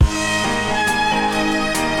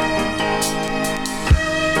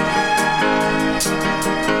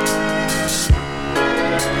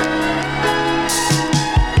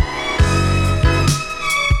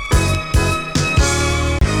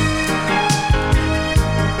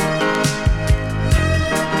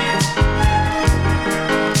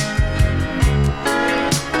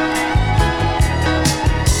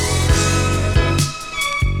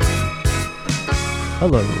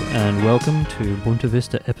Hello, and welcome to Bunta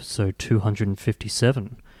Vista episode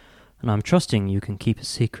 257, and I'm trusting you can keep a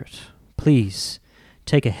secret. Please,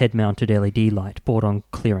 take a head-mounted LED light bought on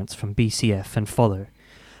clearance from BCF and follow.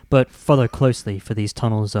 But follow closely, for these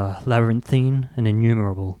tunnels are labyrinthine and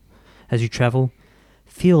innumerable. As you travel,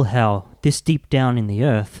 feel how, this deep down in the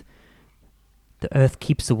earth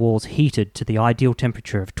keeps the walls heated to the ideal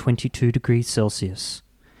temperature of 22 degrees Celsius.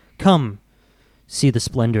 Come, see the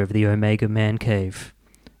splendor of the Omega Man Cave.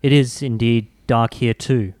 It is indeed dark here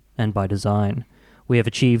too, and by design. We have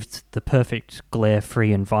achieved the perfect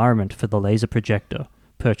glare-free environment for the laser projector,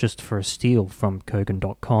 purchased for a steal from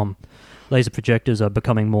Kogan.com. Laser projectors are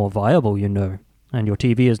becoming more viable, you know, and your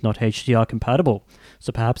TV is not HDR compatible,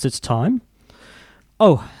 so perhaps it's time?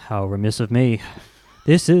 Oh, how remiss of me.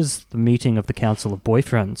 This is the meeting of the Council of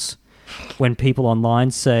Boyfriends. When people online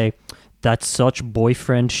say, "That's such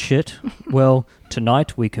boyfriend shit," well,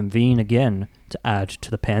 tonight we convene again to add to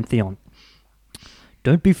the pantheon.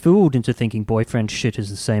 Don't be fooled into thinking boyfriend shit is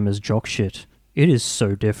the same as jock shit. It is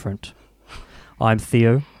so different. I'm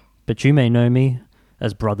Theo, but you may know me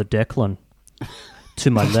as Brother Declan. To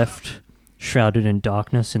my left, shrouded in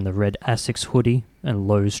darkness in the red Asics hoodie and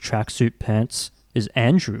Lowe's tracksuit pants, is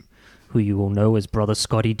Andrew, who you will know as Brother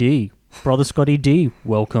Scotty D. Brother Scotty D,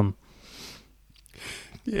 welcome.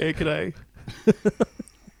 Yeah, g'day.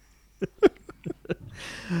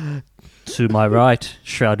 To my right,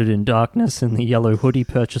 shrouded in darkness in the yellow hoodie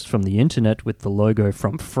purchased from the internet with the logo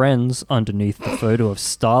from Friends underneath the photo of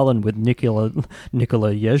Stalin with Nikola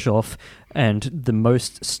Yezhov and the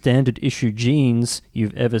most standard issue jeans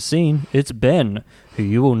you've ever seen, it's Ben, who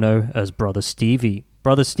you will know as Brother Stevie.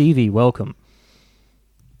 Brother Stevie, welcome.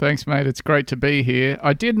 Thanks, mate. It's great to be here.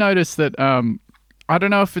 I did notice that, I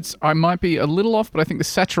don't know if I might be a little off, but I think the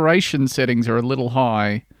saturation settings are a little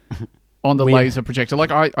high on the laser projector.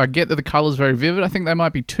 Like, I get that the color's very vivid. I think they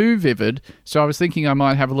might be too vivid. So I was thinking I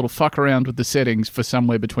might have a little fuck around with the settings for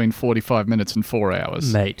somewhere between 45 minutes and 4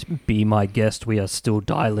 hours. Mate, be my guest. We are still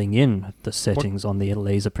dialing in the settings on the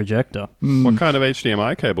laser projector. What kind of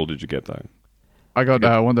HDMI cable did you get, though? I got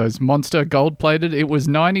one of those Monster gold-plated. It was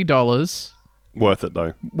 $90. Worth it,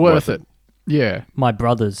 though. Worth it. Yeah. My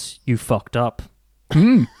brothers, you fucked up.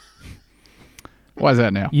 Why is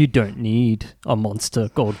that now? You don't need a Monster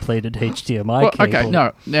gold-plated HDMI cable. Okay,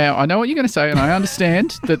 no. Now, I know what you're going to say, and I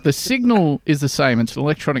understand that the signal is the same. It's an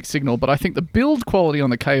electronic signal, but I think the build quality on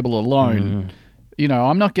the cable alone, you know,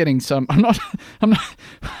 I'm not getting some... I'm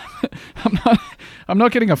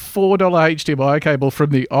not getting a $4 HDMI cable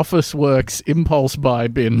from the Officeworks impulse buy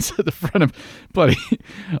bins at the front of bloody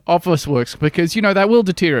Officeworks because, you know, that will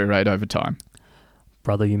deteriorate over time.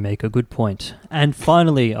 Brother, you make a good point. And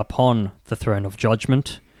finally, upon the throne of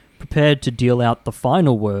judgment, prepared to deal out the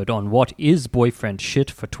final word on what is boyfriend shit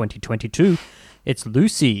for 2022, it's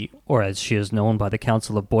Lucy, or as she is known by the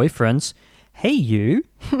Council of Boyfriends, Hey you.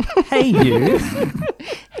 Hey you.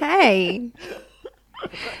 Hey.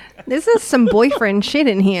 This is some boyfriend shit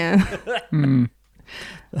in here.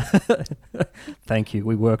 Thank you.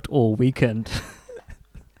 We worked all weekend.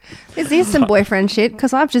 This is some boyfriend shit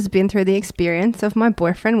because I've just been through the experience of my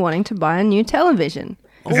boyfriend wanting to buy a new television.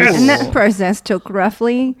 And that process took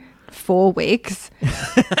roughly 4 weeks,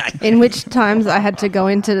 in which times I had to go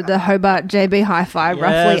into the Hobart JB Hi-Fi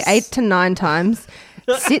roughly 8 to 9 times,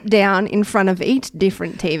 sit down in front of each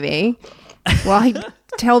different TV while he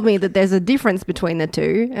told me that there's a difference between the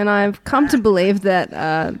two, and I've come to believe that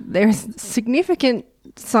there's significant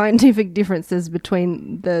scientific differences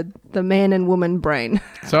between the man and woman brain.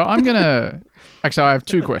 So I'm going to... Actually, I have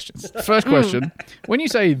 2 questions. First question, when you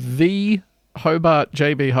say the Hobart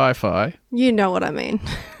JB Hi-Fi... You know what I mean.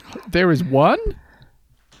 There is one?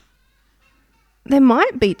 There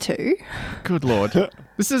might be 2. Good Lord.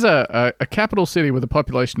 This is a capital city with a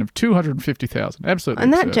population of 250,000. Absolutely.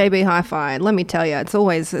 And that absurd. JB Hi-Fi, let me tell you,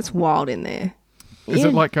 it's wild in there. Is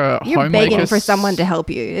it like a You're homemaker? begging for someone to help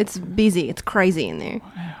you. It's busy. It's crazy in there.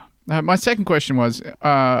 My second question was,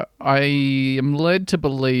 I am led to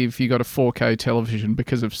believe you got a 4K television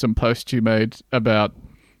because of some posts you made about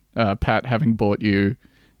Pat having bought you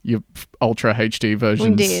your Ultra HD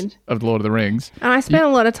versions of Lord of the Rings. And I spent a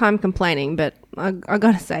lot of time complaining, but I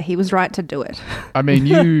got to say, he was right to do it. I mean,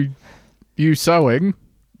 you sowing,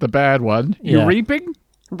 the bad one, you reaping?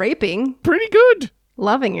 Reaping? Pretty good.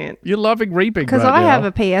 Loving it. You're loving reaping because right I now. have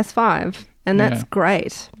a PS5, and that's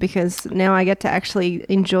great because now I get to actually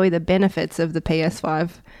enjoy the benefits of the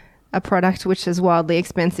PS5, a product which is wildly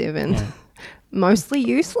expensive and mostly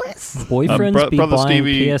useless. Boyfriends be Brother buying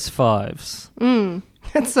Stevie. PS5s.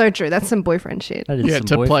 That's so true. That's some boyfriend shit. That is Yeah, some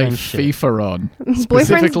to play boyfriend shit. FIFA on. Boyfriends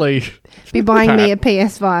Specifically, be buying me a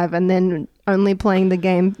PS5 and then only playing the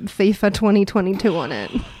game FIFA 2022 on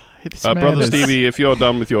it. This man Brother is- Stevie, if you're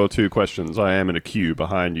done with your 2 questions, I am in a queue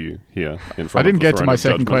behind you here in front I of didn't the get to throne my of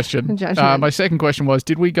second judgment. question. Judgment. My second question was,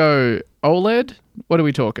 did we go OLED? What are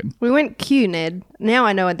we talking? We went QNED. Now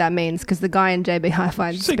I know what that means because the guy in JB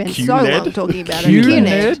Hi-Fi say spent so QNED? long talking about it.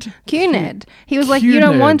 QNED? QNED. He was like, you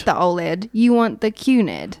don't QNED. want the OLED. You want the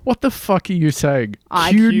QNED. What the fuck are you saying?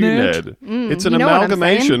 I- QNED? QNED. It's an you know what I'm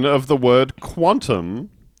amalgamation of the word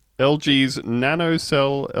quantum, LG's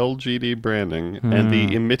nanocell LGD branding, and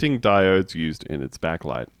the emitting diodes used in its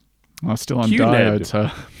backlight. Oh, still on QNED. diodes,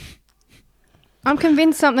 huh? I'm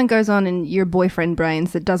convinced something goes on in your boyfriend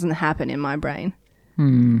brains that doesn't happen in my brain.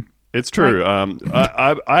 It's true.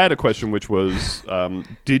 I had a question, which was,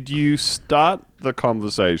 did you start the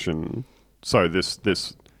conversation? So this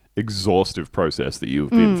exhaustive process that you've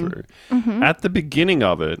been through. At the beginning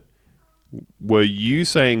of it, were you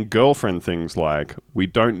saying girlfriend things like, we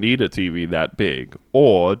don't need a TV that big?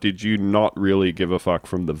 Or did you not really give a fuck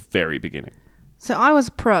from the very beginning? So I was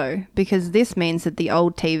pro because this means that the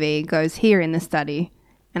old TV goes here in the study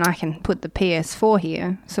and I can put the PS4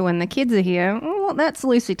 here. So when the kids are here, well, that's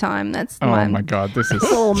Lucy time. That's Oh my god, this is...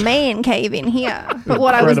 little man cave in here. But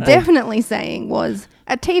what I was Incredible. definitely saying was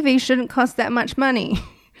a TV shouldn't cost that much money.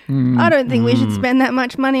 I don't think we should spend that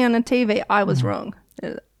much money on a TV. I was wrong.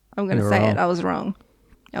 I'm going to You're say wrong. it. I was wrong.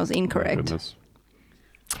 I was incorrect. Goodness.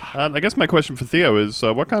 I guess my question for Theo is,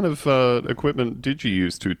 what kind of equipment did you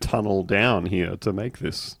use to tunnel down here to make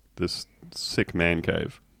this sick man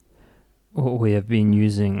cave? Well, we have been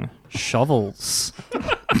using shovels.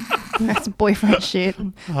 That's boyfriend shit.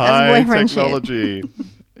 That's High boyfriend shit. technology.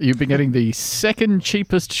 You've been getting the second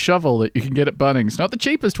cheapest shovel that you can get at Bunnings. Not the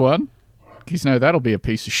cheapest one. Because you know that'll be a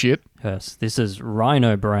piece of shit. Yes, this is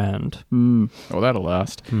Rhino brand. Oh, that'll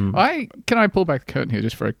last. Can I pull back the curtain here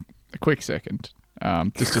just for a quick second?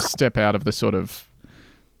 Just to step out of the sort of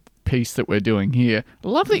piece that we're doing here. I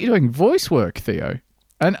love that you're doing voice work, Theo.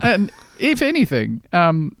 And if anything,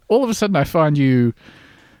 all of a sudden I find you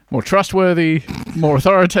more trustworthy, more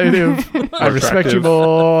authoritative. I respect you attractive.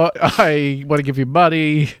 more. I want to give you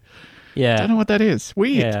money. I Yeah. don't know what that is.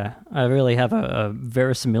 Weird. Yeah, I really have a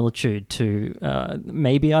verisimilitude to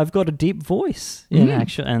maybe I've got a deep voice in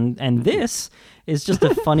action, and this is just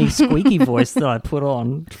a funny squeaky voice that I put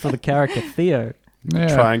on for the character Theo.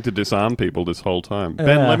 Yeah. Trying to disarm people this whole time.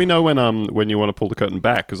 Ben, Yeah. let me know when you want to pull the curtain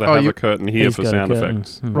back, because I Oh, have you- a curtain here He's for got a sound curtain.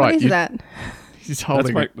 effects. Hmm. Right. What is you- that? He's That's,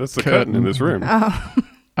 holding that's the curtain in this room. Oh,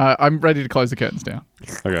 I'm ready to close the curtains now.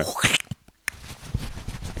 Okay.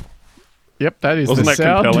 Yep, that is Wasn't the that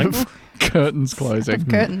sound compelling? of curtains closing.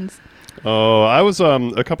 curtains. Oh, I was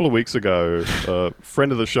a couple of weeks ago,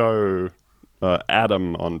 friend of the show,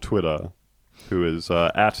 Adam on Twitter, who is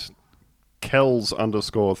at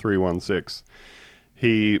Kells_316.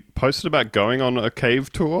 He posted about going on a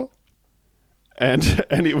cave tour, and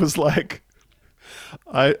he was like,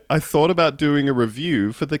 I thought about doing a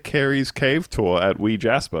review for the Carey's Cave Tour at Wee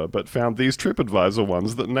Jasper, but found these TripAdvisor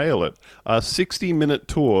ones that nail it. A 60-minute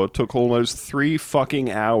tour took almost 3 fucking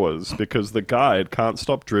hours because the guide can't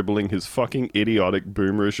stop dribbling his fucking idiotic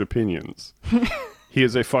boomerish opinions. He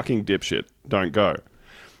is a fucking dipshit. Don't go.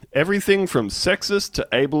 Everything from sexist to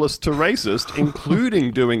ableist to racist,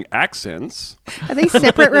 including doing accents. Are these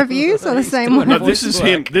separate reviews or the same one? No, this is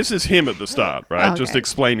him. This is him at the start, right? Okay. Just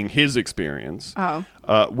explaining his experience. Oh.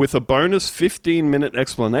 With a bonus 15-minute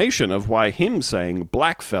explanation of why him saying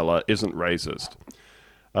black fella isn't racist.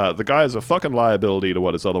 The guy is a fucking liability to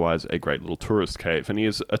what is otherwise a great little tourist cave, and he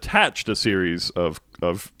has attached a series of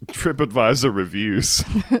TripAdvisor reviews.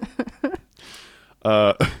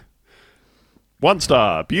 1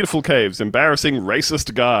 star, beautiful caves, embarrassing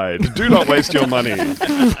racist guide. Do not waste your money.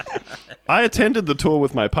 I attended the tour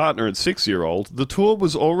with my partner and 6-year-old. The tour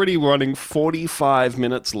was already running 45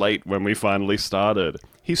 minutes late when we finally started.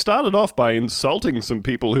 He started off by insulting some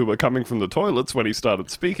people who were coming from the toilets when he started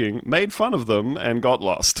speaking, made fun of them, and got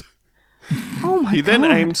lost. Oh my He then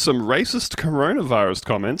God. aimed some racist coronavirus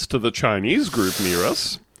comments to the Chinese group near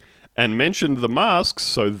us, and mentioned the masks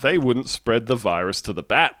so they wouldn't spread the virus to the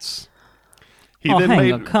bats. He Oh, then hang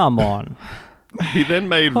made on, come on. he then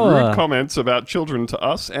made Huh. rude comments about children to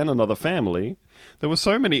us and another family. There were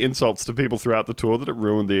so many insults to people throughout the tour that it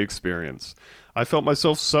ruined the experience. I felt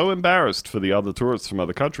myself so embarrassed for the other tourists from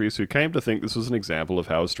other countries who came to think this was an example of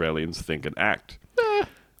how Australians think and act.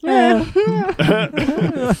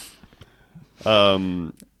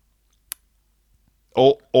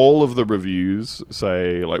 all of the reviews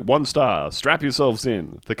say, like, 1 star, strap yourselves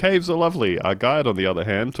in. The caves are lovely. Our guide, on the other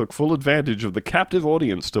hand, took full advantage of the captive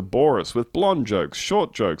audience to bore us with blonde jokes,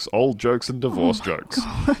 short jokes, old jokes, and divorce jokes.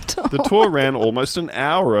 The tour ran almost an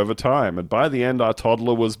hour over time, and by the end, our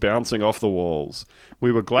toddler was bouncing off the walls.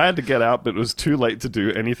 We were glad to get out, but it was too late to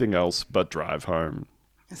do anything else but drive home.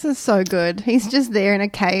 This is so good. He's just there in a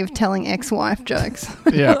cave telling ex-wife jokes.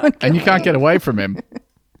 Yeah, and you can't get away from him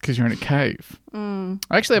because you're in a cave. I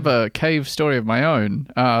actually have a cave story of my own.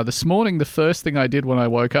 This morning, the first thing I did when I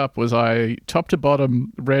woke up was I top to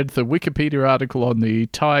bottom read the Wikipedia article on the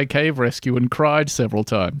Thai cave rescue and cried several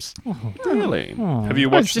times. Really? Have you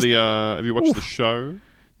watched the show?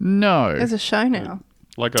 No. There's a show now.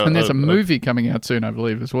 And there's a movie coming out soon, I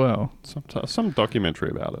believe, as well. Some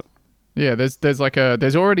documentary about it. Yeah,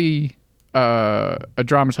 there's already a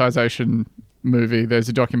dramatization movie. There's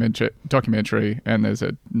a documentary, and there's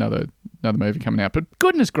another movie coming out. But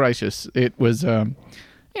goodness gracious, it was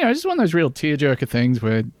just one of those real tearjerker things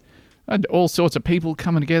where had all sorts of people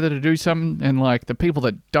coming together to do something, and like the people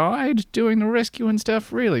that died doing the rescue and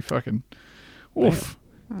stuff really fucking oof,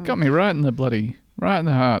 got me right in the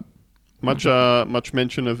heart. Much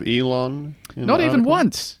mention of Elon? Not even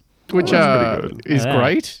once. Which is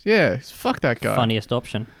great. Yeah, fuck that guy. Funniest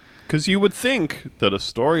option. Because you would think that a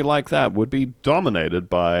story like that would be dominated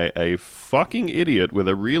by a fucking idiot with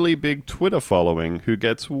a really big Twitter following who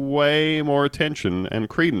gets way more attention and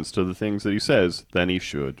credence to the things that he says than he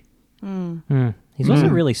should. He's also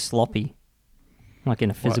really sloppy, like in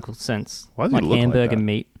a physical sense. Why does he like look like hamburger that?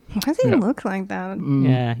 meat. Why does he look like that?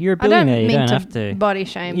 Yeah, you're a I don't billionaire. You mean don't to have to. body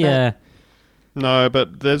shame, Yeah, No,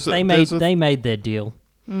 but they made their deal.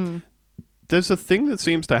 There's a thing that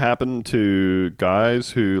seems to happen to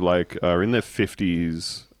guys who like are in their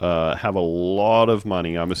 50s, have a lot of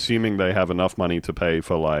money. I'm assuming they have enough money to pay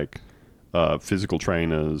for like physical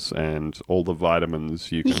trainers and all the vitamins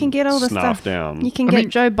you can get all the snuff stuff down. You can get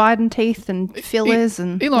Joe Biden teeth and fillers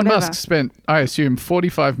and Elon whatever. Musk spent, I assume,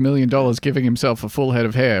 $45 million giving himself a full head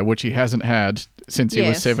of hair, which he hasn't had since he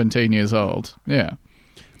was 17 years old. Yeah.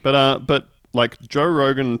 But like Joe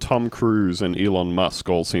Rogan, Tom Cruise, and Elon Musk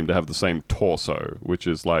all seem to have the same torso, which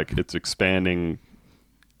is like it's expanding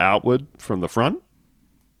outward from the front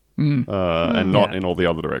and not in all the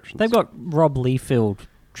other directions. They've got Rob Liefeld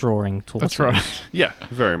drawing torso. That's right. Yeah,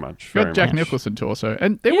 very much. You got Very Jack much. Nicholson torso.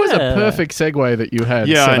 And there was a perfect segue that you had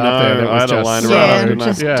Yeah, set I up there. know. That I was had a just line so around Yeah, it, good.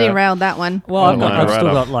 just Yeah. derailed that one. Well, I've right still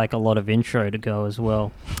up. got like a lot of intro to go as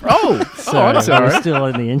well. Oh, So I'm we're sorry. still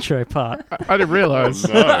in the intro part. I didn't realize.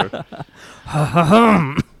 No.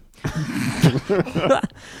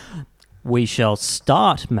 We shall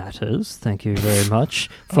start matters, thank you very much,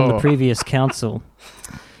 from the previous council.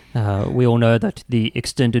 We all know that the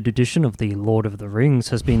extended edition of The Lord of the Rings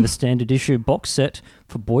has been the standard issue box set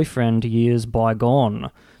for Boyfriend years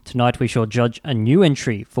bygone. Tonight we shall judge a new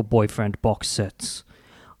entry for Boyfriend box sets.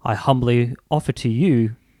 I humbly offer to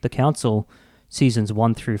you, the council, seasons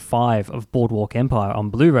 1 through 5 of Boardwalk Empire on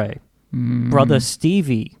Blu-ray. Brother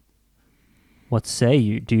Stevie, what say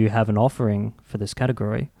you? Do you have an offering for this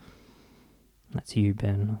category? That's you,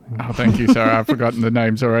 Ben. Oh, thank you. Sorry, I've forgotten the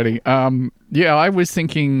names already. Yeah, I was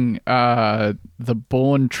thinking the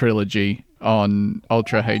Bourne trilogy on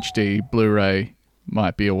Ultra HD Blu-ray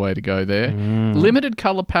might be a way to go there. Limited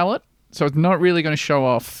color palette, so it's not really going to show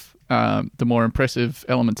off the more impressive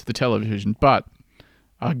elements of the television, but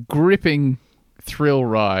a gripping thrill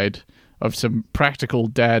ride of some practical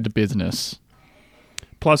dad business.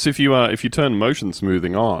 Plus, if you turn motion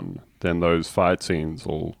smoothing on, then those fight scenes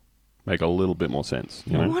will make a little bit more sense.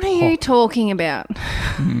 You know? What are you talking about?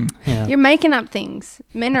 Yeah. You're making up things.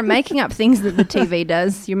 Men are making up things that the TV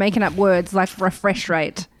does. You're making up words like refresh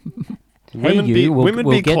rate. Women we'll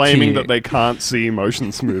be get to claiming you. that they can't see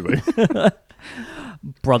motion smoothing.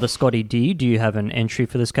 Brother Scotty D, do you have an entry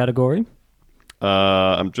for this category?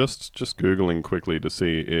 I'm just Googling quickly to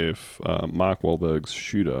see if Mark Wahlberg's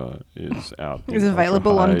Shooter is out. Is in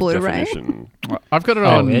ultra-high on Blu-ray? definition. I've got it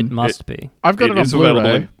Oh, on. it must be. I've got it on is available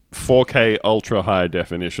Blu-ray. in 4K ultra high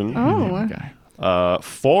definition. Oh. Okay.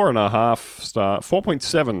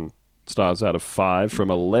 4.7 stars out of 5 from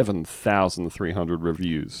 11,300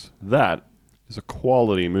 reviews. That is a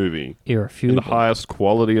quality movie. In the Irrefutable. highest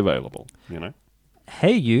quality available, you know?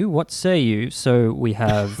 Hey you, what say you? So we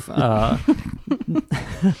have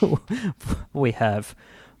we have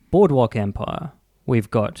Boardwalk Empire, we've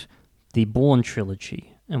got the Bourne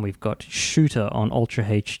trilogy, and we've got Shooter on Ultra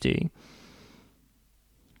HD.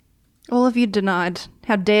 All of you denied.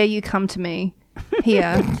 How dare you come to me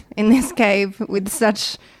here in this cave with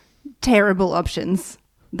such terrible options?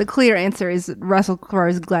 The clear answer is Russell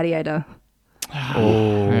Crowe's Gladiator.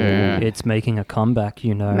 Oh, Yeah. it's making a comeback,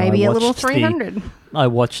 you know. Maybe I a little watched 300. I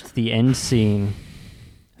watched the end scene.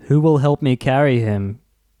 Who will help me carry him?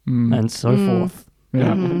 And so forth.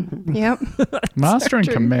 Yeah. Yep. Master and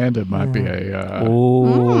true. Commander might be a.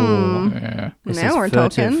 Oh, Yeah. this Now is we're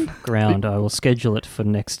furtive talking. ground. I will schedule it for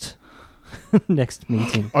next next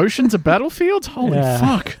meeting. Oceans of Battlefields? Holy Yeah.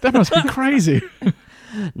 fuck. That must be crazy.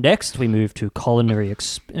 Next, we move to culinary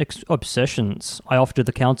obsessions. I offer to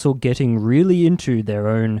the council getting really into their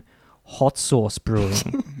own hot sauce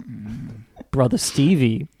brewing. Brother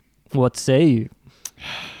Stevie, what say you?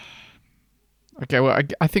 Okay, well,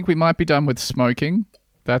 I think we might be done with smoking.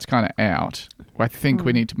 That's kind of out. I think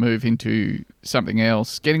we need to move into something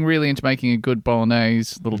else. Getting really into making a good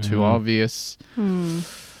bolognese, a little too obvious.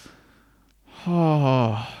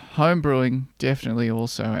 Oh, home brewing, definitely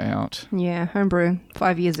also out. Yeah, homebrew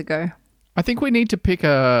 5 years ago. I think we need to pick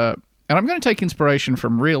a... And I'm going to take inspiration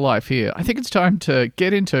from real life here. I think it's time to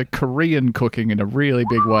get into Korean cooking in a really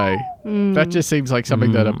big way. That just seems like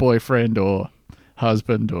something that a boyfriend or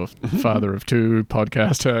husband or father of two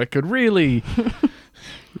podcaster could really...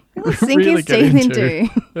 Sink really his get teeth into.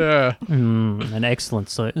 into. Yeah. An excellent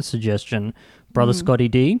suggestion. Brother Scotty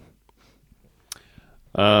D?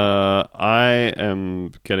 I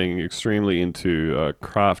am getting extremely into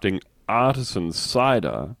crafting artisan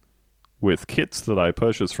cider with kits that I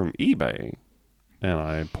purchase from eBay, and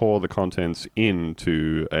I pour the contents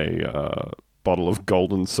into a bottle of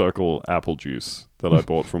Golden Circle apple juice that I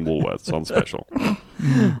bought from Woolworths on special.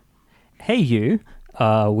 Hey, you.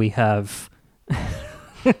 We have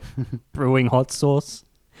brewing hot sauce,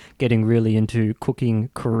 getting really into cooking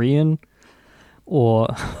Korean, or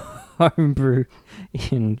homebrew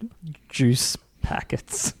in juice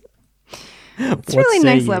packets. It's really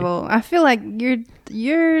next level. I feel like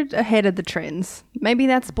you're ahead of the trends. Maybe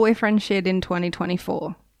that's boyfriend shit in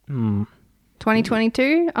 2024.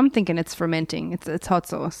 2022, I'm thinking it's fermenting. It's hot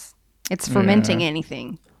sauce. It's fermenting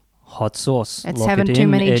anything. Hot sauce. It's Lock having it too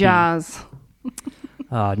in, many Eddie. jars.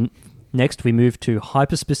 Next, we move to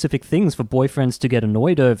hyper-specific things for boyfriends to get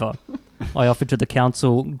annoyed over. I offer to the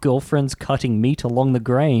council girlfriends cutting meat along the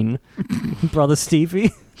grain. Brother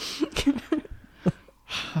Stevie?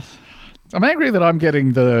 I'm angry that I'm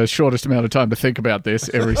getting the shortest amount of time to think about this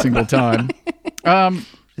every single time.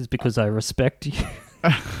 It's because I respect you.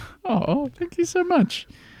 Oh, thank you so much.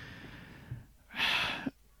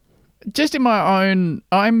 Just in my own,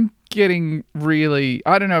 I'm getting really,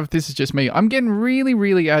 I don't know if this is just me, I'm getting really,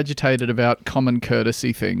 really agitated about common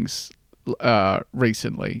courtesy things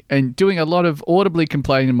recently, and doing a lot of audibly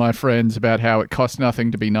complaining to my friends about how it costs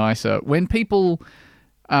nothing to be nicer. When people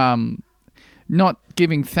not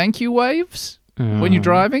giving thank you waves when you're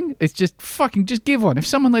driving, it's just fucking just give one. If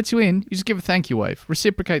someone lets you in, you just give a thank you wave.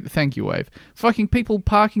 Reciprocate the thank you wave. Fucking people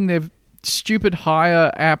parking their stupid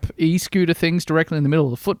hire app e-scooter things directly in the middle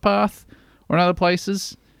of the footpath or in other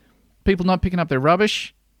places. People not picking up their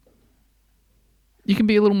rubbish. You can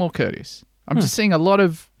be a little more courteous. I'm just seeing a lot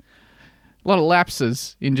of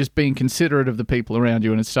lapses in just being considerate of the people around you,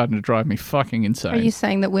 and it's starting to drive me fucking insane. Are you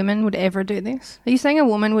saying that women would ever do this? Are you saying a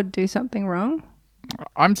woman would do something wrong?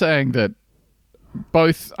 I'm saying that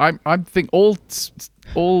both. I think all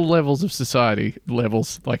levels of society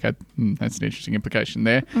that's an interesting implication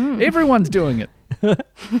there. Everyone's doing it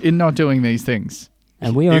in not doing these things.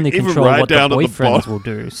 And we only Even control right what the down at the boyfriends bottom. will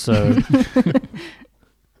do. So,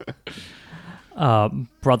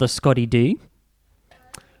 Brother Scotty D?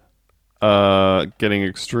 Getting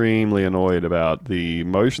extremely annoyed about the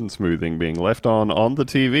motion smoothing being left on the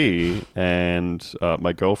TV, and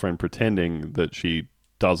my girlfriend pretending that she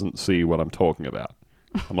doesn't see what I'm talking about.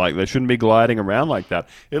 I'm like, they shouldn't be gliding around like that.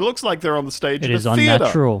 It looks like they're on the stage It of is a theater.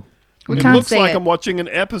 unnatural. We It can't looks see like it. I'm watching an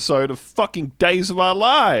episode of fucking Days of Our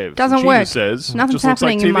Lives. Doesn't She work. just says, Nothing's just looks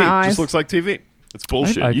like happening in TV. my eyes. Just looks like TV. It's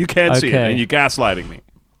bullshit. Okay. You can't see it, Okay. and you're gaslighting me.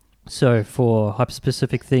 So, for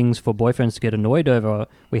hyper-specific things for boyfriends to get annoyed over,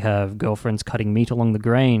 we have girlfriends cutting meat along the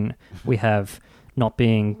grain. We have not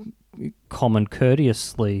being common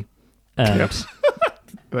courteously, and That's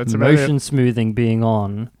about motion it. smoothing being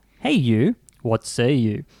on. Hey, you, what say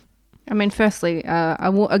you? I mean, firstly,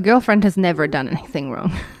 a girlfriend has never done anything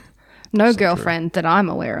wrong. No girlfriend that I'm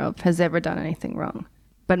aware of has ever done anything wrong.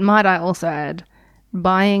 But might I also add,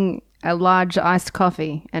 buying a large iced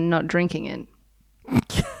coffee and not drinking it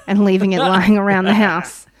and leaving it lying around the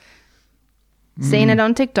house. Seeing it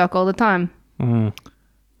on TikTok all the time.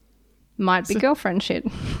 Might be girlfriend shit.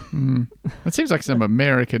 It seems like some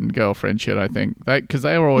American girlfriend shit, I think. Because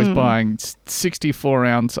they were always buying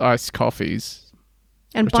 64-ounce iced coffees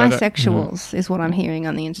And Which I don't- bisexuals is what I'm hearing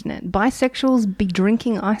on the internet. Bisexuals be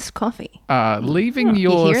drinking iced coffee. Leaving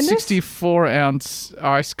You your hearing this? 64-ounce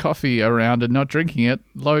iced coffee around and not drinking it,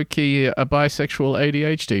 low-key a bisexual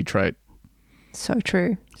ADHD trait. So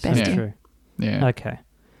true. So Bestie. true. Yeah. Okay.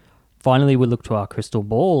 Finally, we look to our crystal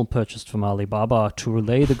ball purchased from Alibaba to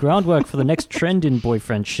relay the groundwork for the next trend in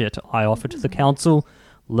boyfriend shit. I offer to the council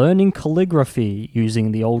learning calligraphy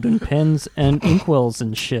using the olden pens and inkwells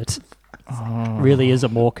and shit. Really is a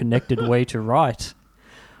more connected way to write.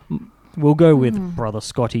 We'll go with Brother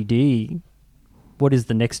Scotty D. What is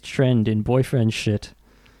the next trend in boyfriend shit?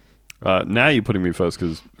 Now you're putting me first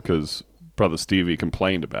because Brother Stevie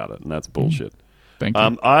complained about it, and that's bullshit. Thank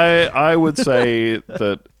you. I would say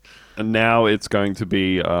that now it's going to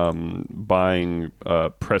be buying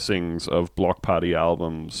pressings of Block Party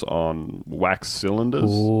albums on wax cylinders.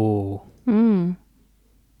 Ooh.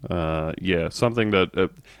 Yeah, something that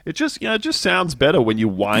it just sounds better when you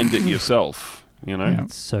wind it yourself. You know, Yeah.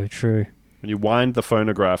 It's so true. when you wind the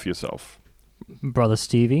phonograph yourself. Brother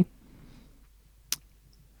Stevie?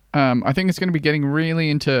 I think it's going to be getting really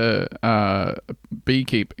into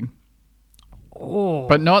beekeeping, Oh.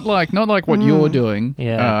 but not like what you're doing.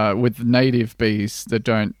 Yeah. With native bees that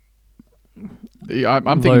don't. I'm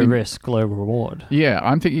Low thinking. risk, low reward. Yeah,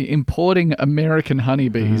 I'm thinking importing American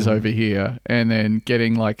honeybees over here and then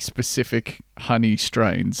getting like specific honey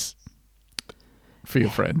strains for your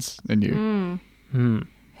friends and you.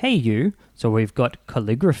 Hey, you. So we've got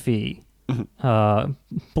calligraphy,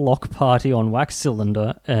 block party on wax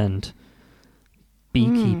cylinder, and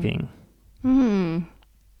beekeeping. My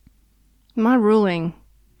ruling,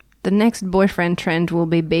 the next boyfriend trend will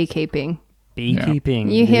be beekeeping. Beekeeping.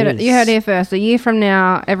 You heard it. is. You heard it here first. A year from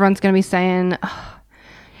now, everyone's going to be saying,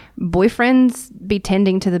 boyfriends be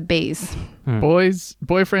tending to the bees.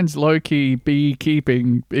 Boyfriends low key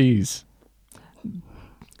beekeeping bees.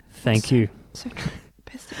 Thank you. So true.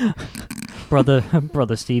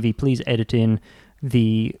 Brother Stevie, please edit in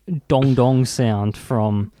the dong dong sound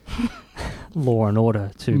from Law and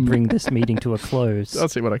Order to bring this meeting to a close. I'll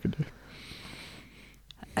see what I can do.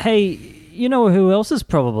 Hey, you know who else is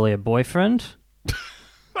probably a boyfriend?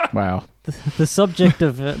 Wow. The subject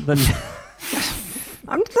of the...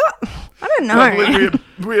 I don't know. I believe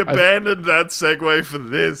we abandoned that segue for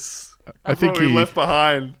this. I think we he- left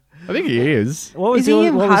behind. I think he is. What was Is he your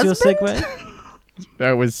your What was your husband? segue?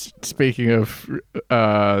 That was speaking of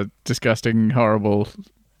disgusting, horrible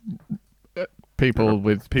people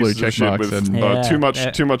with blue Pieces of check shit marks with and Yeah.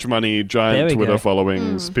 too much money, There giant we Twitter go.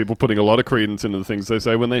 followings, people putting a lot of credence into the things they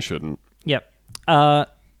say when they shouldn't. Yep.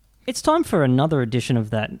 It's time for another edition of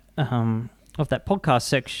that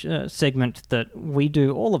podcast segment that we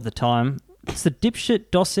do all of the time. It's the Dipshit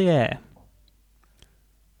Dossier.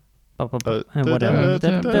 Whatever.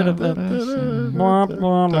 Don't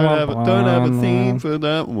have a theme for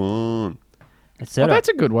that one. Well, Etc. that's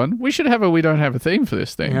a good one. We should have a We Don't Have a Theme for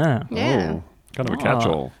this thing. Yeah. Yeah. Oh, kind of a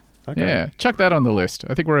catch-all. Okay. Yeah, chuck that on the list.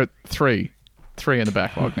 I think we're at three in the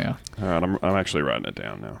backlog now. All right, I'm actually writing it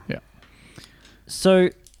down now. Yeah. So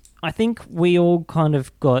I think we all kind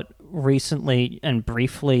of got recently and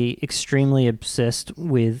briefly extremely obsessed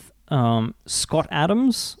with Scott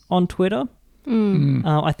Adams on Twitter.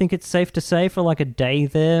 I think it's safe to say for like a day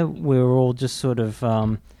there, we were all just sort of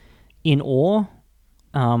in awe.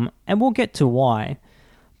 And we'll get to why.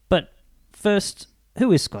 But first,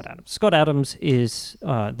 who is Scott Adams? Scott Adams is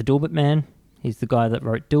the Dilbert man. He's the guy that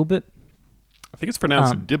wrote Dilbert. I think it's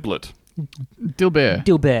pronounced Diblet. Dilbert.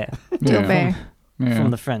 Dilbert. Dilbert. Yeah.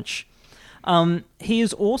 From the French. He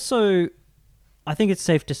is also, I think it's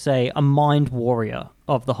safe to say, a mind warrior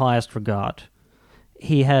of the highest regard.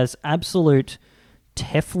 He has absolute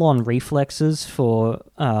Teflon reflexes for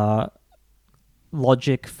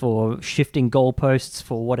logic, for shifting goalposts,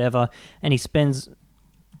 for whatever, and he spends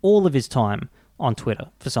all of his time on Twitter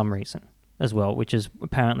for some reason as well, which is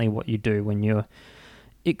apparently what you do when you're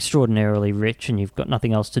extraordinarily rich and you've got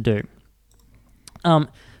nothing else to do.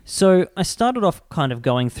 So I started off kind of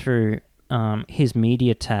going through his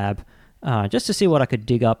media tab just to see what I could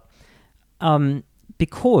dig up,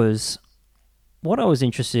 because what I was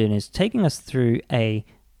interested in is taking us through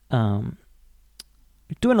doing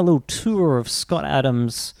a little tour of Scott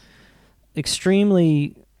Adams'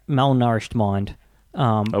 extremely malnourished mind.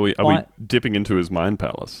 Are we dipping into his mind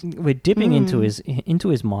palace? We're dipping into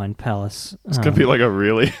his mind palace. It's gonna be like a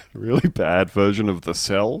really, really bad version of The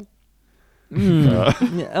Cell.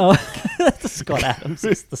 Scott Adams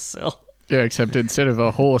is the cell. Yeah, except instead of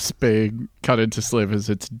a horse being cut into slivers,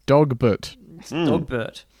 it's Dogbert.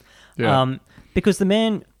 Dogbert. Yeah. Because the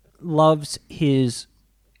man loves his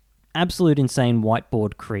absolute insane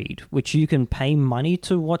whiteboard creed, which you can pay money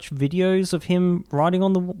to watch videos of him writing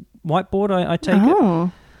on the whiteboard, I take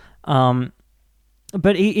it.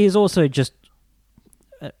 But he is also just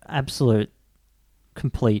absolute,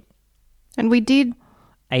 complete And we did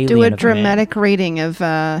alien do a of man. dramatic reading of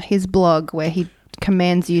his blog where he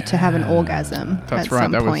commands you to have an orgasm That's at right,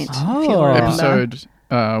 some that was point. If Oh. you'll remember. Episode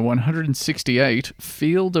 168,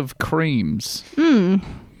 Field of Creams.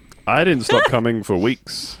 I didn't stop coming for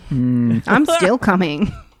weeks. I'm still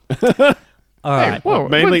coming. All right. Whoa,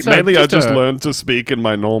 Mainly, what's that? I just learned to speak in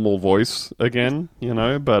my normal voice again,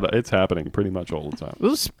 but it's happening pretty much all the time. A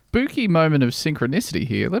little spooky moment of synchronicity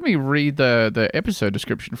here. Let me read the episode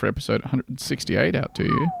description for episode 168 out to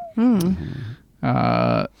you.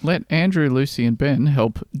 Let Andrew, Lucy, and Ben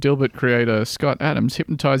help Dilbert creator Scott Adams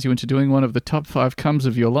hypnotize you into doing one of the top 5 comes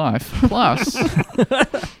of your life. Plus,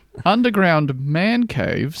 underground man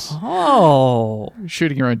caves, Oh,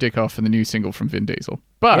 shooting your own dick off in the new single from Vin Diesel.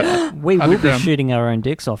 But we will be Underground- shooting our own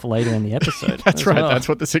dicks off later in the episode. that's as right. well. That's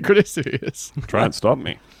what the synchronicity is. Try and stop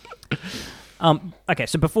me. Okay,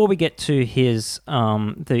 so before we get to his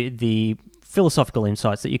the philosophical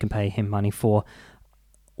insights that you can pay him money for,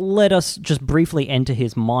 let us just briefly enter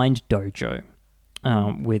his mind dojo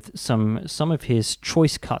with some of his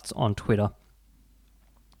choice cuts on Twitter.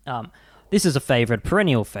 This is a favorite,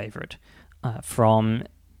 perennial favorite from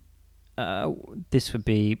this would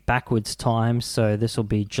be backwards time, so this will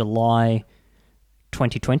be July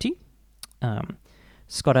 2020.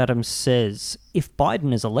 Scott Adams says, if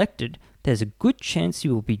Biden is elected, there's a good chance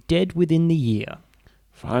you will be dead within the year.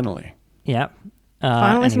 Finally. Yeah.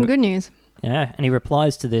 Finally, and some he- good news. Yeah, and he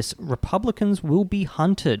replies to this, Republicans will be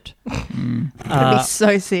hunted. That'd be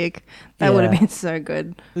so sick. That would have yeah. been so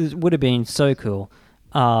good. This would have been so cool.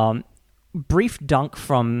 Brief dunk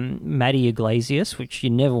from Maddie Iglesias, which you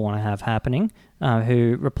never want to have happening,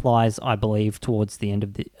 who replies, I believe, towards the end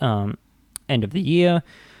of the year,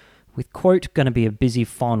 with, quote, going to be a busy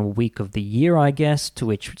final week of the year, I guess, to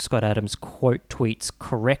which Scott Adams, quote, tweets,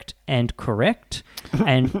 correct and correct.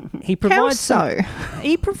 And he provides How so?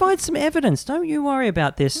 he provides some evidence, don't you worry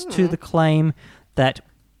about this, to the claim that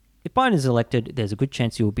if Biden is elected, there's a good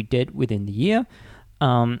chance he will be dead within the year.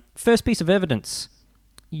 First piece of evidence,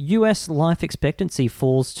 US life expectancy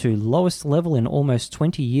falls to lowest level in almost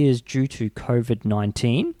 20 years due to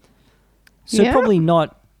COVID-19. So Yeah. probably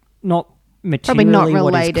not Probably materially not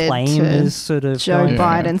what his related claim to is sort of Joe going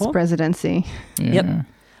Biden's for. presidency. Yeah. Yep.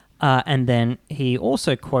 And then he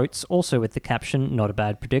also quotes, also with the caption, not a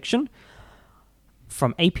bad prediction,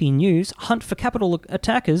 from AP News, hunt for Capitol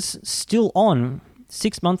attackers still on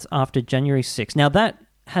 6 months after January 6th. Now that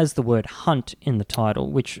has the word hunt in the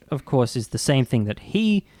title, which of course is the same thing that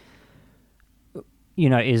he,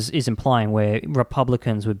 is implying, where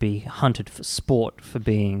Republicans would be hunted for sport for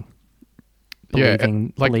being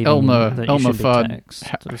believing Elmer that you should be Fudd taxed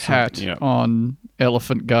or something. hat Yeah. on,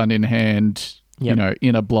 elephant gun in hand, Yep.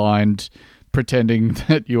 in a blind, pretending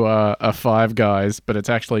that you are a Five Guys, but it's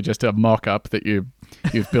actually just a mock-up that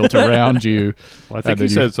you've built around you. Well, I think And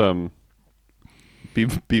he then says,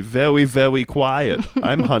 be very, very quiet.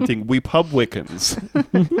 I'm hunting Republicans.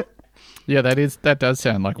 Yeah, that does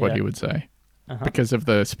sound like what Yeah. you would say. Uh-huh. Because of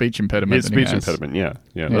the speech impediment. His that he speech has. impediment, yeah.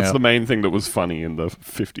 Yeah. That's the main thing that was funny in the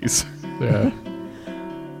 50s. Yeah.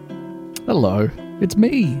 Hello, it's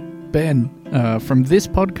me, Ben, from this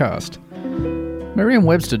podcast.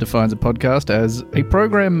 Merriam-Webster defines a podcast as a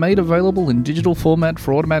program made available in digital format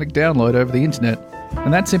for automatic download over the internet,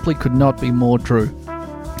 and that simply could not be more true.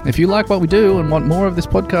 If you like what we do and want more of this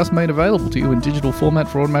podcast made available to you in digital format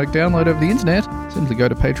for automatic download over the internet, simply go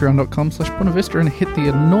to patreon.com/BuenaVista and hit the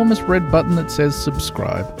enormous red button that says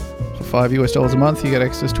subscribe. For $5 a month, you get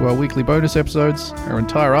access to our weekly bonus episodes, our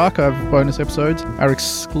entire archive of bonus episodes, our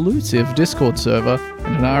exclusive Discord server,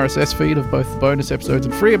 and an RSS feed of both the bonus episodes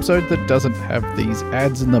and free episodes that doesn't have these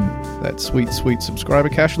ads in them. That sweet, sweet subscriber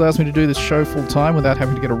cash allows me to do this show full time without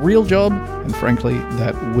having to get a real job, and frankly,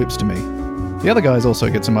 that whips to me. The other guys also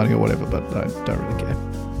get some money or whatever, but I don't really care.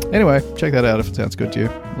 Anyway, check that out if it sounds good to you.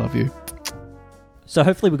 Love you. So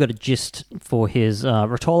hopefully we got a gist for his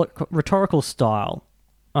rhetorical style,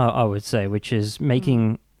 I would say, which is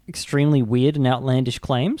making extremely weird and outlandish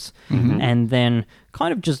claims, and then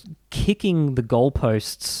kind of just kicking the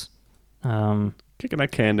goalposts. Kicking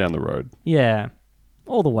that can down the road. Yeah,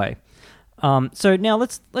 all the way. So now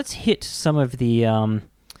let's hit some of the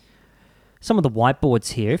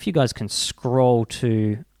whiteboards here. If you guys can scroll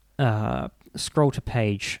to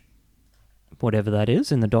page whatever that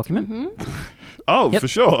is in the document. Oh, Yep. for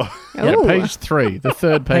sure. Yeah, Ooh. page 3, the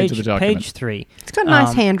third page of the document. Page 3. It's got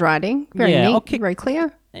nice handwriting. Very yeah, I'll neat, kick- very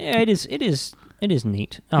clear. Yeah, it is It is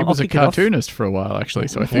neat. He I'll was a kick it off. cartoonist for a while, actually,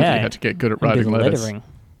 so I think Yeah. he had to get good at And writing good letters. lettering.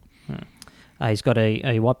 He's got a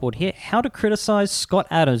whiteboard here. How to criticize Scott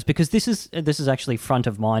Adams, because this is actually front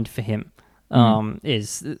of mind for him.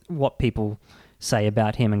 Is what people say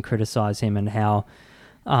about him and criticize him, and how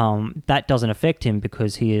that doesn't affect him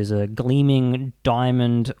because he is a gleaming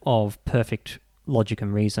diamond of perfect logic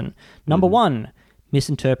and reason. Number one,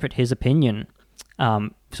 misinterpret his opinion.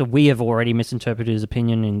 So we have already misinterpreted his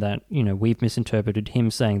opinion in that, we've misinterpreted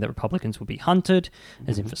him saying that Republicans will be hunted,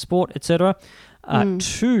 as in for sport, etc.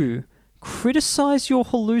 Two, criticize your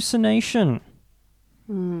hallucination.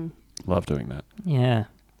 Love doing that. Yeah.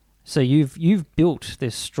 So you've built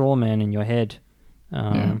this straw man in your head.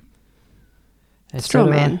 et Straw cetera.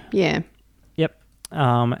 man. Yeah. Yep.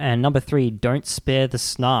 And number three, don't spare the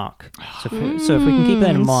snark. So if we can keep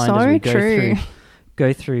that in mind as so we true.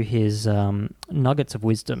 go through his nuggets of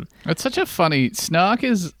wisdom. It's such a funny... Snark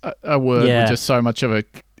is a word with just so much of a...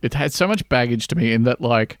 It has so much baggage to me in that,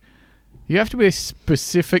 like, you have to be a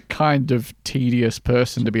specific kind of tedious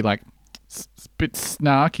person to be like, it's a bit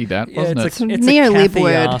snarky, that, wasn't it? It's a neo-lib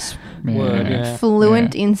word. Kathy-ass word. Yeah.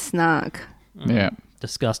 Fluent in snark. Yeah.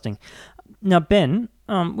 Disgusting. Now, Ben,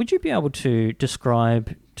 would you be able to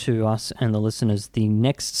describe to us and the listeners the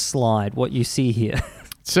next slide, what you see here?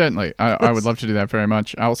 Certainly. I would love to do that very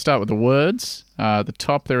much. I'll start with the words. At the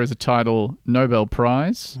top, there is a title, Nobel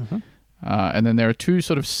Prize. And then there are two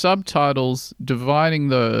sort of subtitles dividing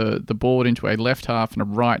the board into a left half and a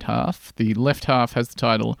right half. The left half has the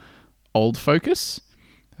title Old Focus.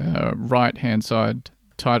 Right-hand side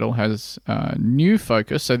title has New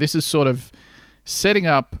Focus. So this is sort of setting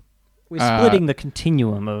up... We're splitting the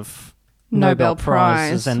continuum of Nobel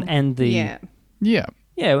Prizes Prize. and the... Yeah. Yeah.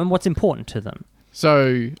 Yeah, and what's important to them.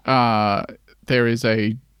 So there is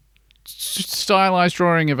a stylized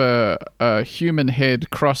drawing of a human head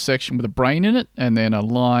cross-section with a brain in it, and then a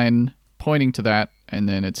line pointing to that, and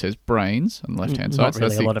then it says brains on the left-hand side. Not So really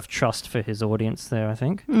that's a the- lot of trust for his audience there, I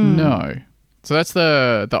think. No. So that's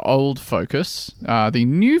the old focus. The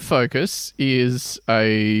new focus is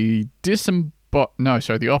a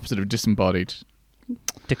the opposite of disembodied.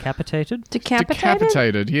 Decapitated?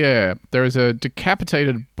 Decapitated? Yeah. There is a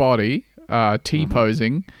decapitated body,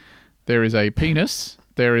 T-posing. There is a penis.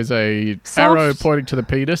 There is a Soft. arrow pointing to the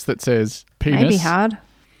penis that says penis. Maybe hard.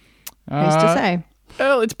 Who's to say?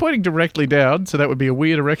 Well, it's pointing directly down, so that would be a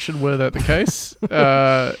weird erection were that the case.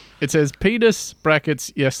 It says penis,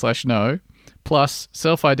 brackets, yes/no, plus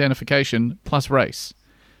self-identification, plus race.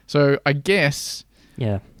 So I guess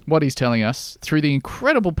Yeah. what he's telling us, through the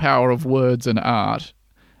incredible power of words and art,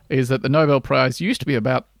 is that the Nobel Prize used to be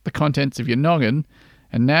about the contents of your noggin,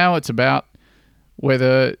 and now it's about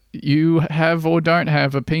whether you have or don't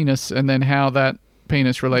have a penis, and then how that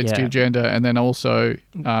penis relates to Yeah. your gender, and then also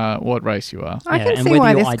what race you are. I Yeah, can and see whether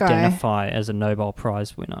why you this guy. identify as a Nobel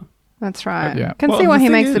Prize winner. That's right. Yeah. Can Well, see why the he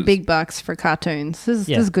thing makes the is- big bucks for cartoons. This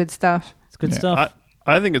Yeah. is good stuff. It's good Yeah. stuff.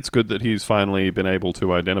 I think it's good that he's finally been able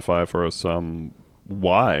to identify for us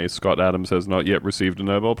why Scott Adams has not yet received a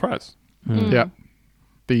Nobel Prize. Yeah.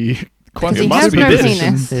 The He quantum has no superposition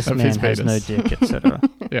penis. This of man his has no penis. dick, etc.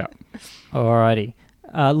 Yeah. Alrighty.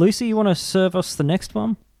 Lucy, you want to serve us the next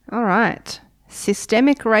one? All right.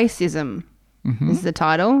 Systemic racism is the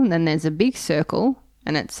title. And then there's a big circle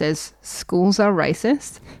and it says schools are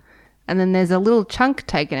racist. And then there's a little chunk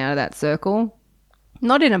taken out of that circle.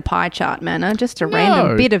 Not in a pie chart manner, just a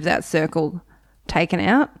random bit of that circle taken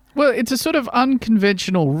out. Well, it's a sort of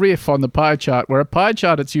unconventional riff on the pie chart, where a pie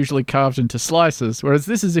chart it's usually carved into slices, whereas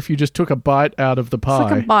this is if you just took a bite out of the It's pie.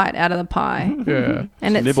 like a bite out of the pie. Yeah.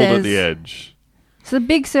 And it Nibbled says, at the edge. So the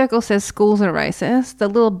big circle says schools are racist. The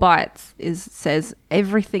little bites says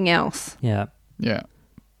everything else. Yeah. Yeah.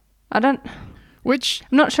 I'm Which,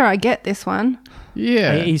 not sure I get this one.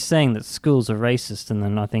 yeah. He's saying that schools are racist, and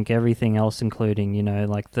then I think everything else, including,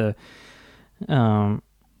 like the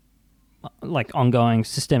like ongoing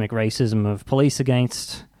systemic racism of police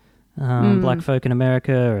against black folk in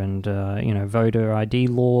America, and voter ID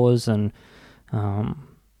laws, and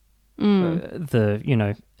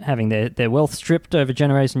the having their wealth stripped over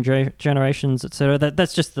generations, etc.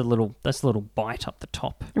 That's just the little bite up the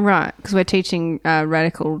top. Right, because we're teaching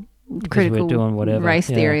radical critical doing whatever, race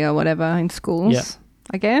yeah. theory or whatever in schools, Yeah.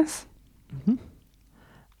 I guess.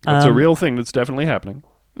 It's a real thing that's definitely happening.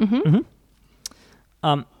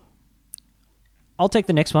 I'll take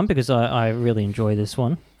the next one because I really enjoy this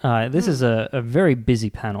one. This is a very busy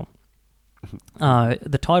panel.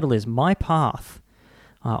 The title is My Path.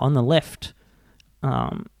 On the left,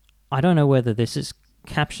 I don't know whether this is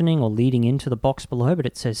captioning or leading into the box below, but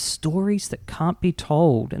it says stories that can't be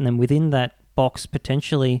told. And then within that box,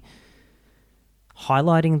 potentially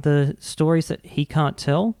highlighting the stories that he can't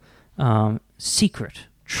tell. Secret,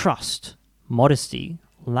 trust, modesty,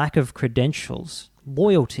 lack of credentials,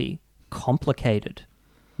 loyalty, complicated.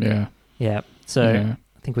 Yeah. Yeah. So Yeah.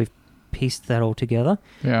 I think we've pieced that all together.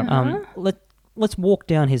 Yeah. Let's walk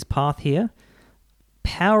down his path here.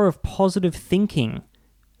 Power of positive thinking,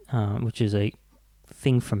 which is a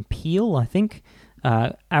thing from Peel, I think.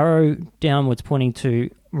 Arrow downwards pointing to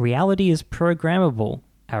reality is programmable.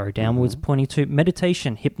 Arrow downwards pointing to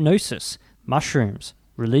meditation, hypnosis, mushrooms,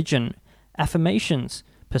 religion, affirmations,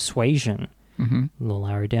 persuasion. Little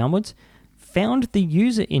arrow downwards. Found the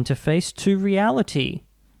user interface to reality.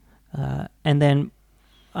 And then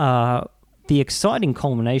the exciting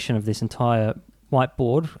culmination of this entire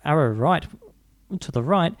whiteboard, arrow right to the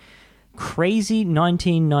right, crazy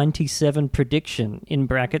 1997 prediction, in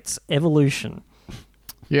brackets, evolution.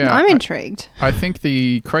 Yeah. I'm intrigued. I think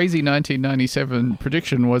the crazy 1997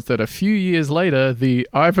 prediction was that a few years later, the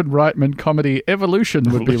Ivan Reitman comedy Evolution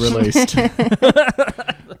would be released.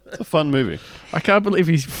 It's a fun movie. I can't believe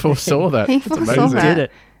he foresaw that. He It's foresaw amazing. that. Did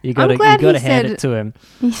it. You I'm got glad to he hand said- it to him.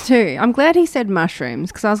 Me too. I'm glad he said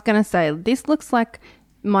mushrooms because I was going to say this looks like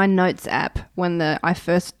my notes app when I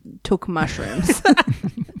first took mushrooms.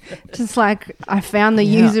 Just like I found the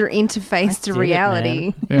Yeah. user interface to Did it,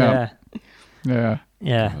 reality. man. Yeah. Yeah.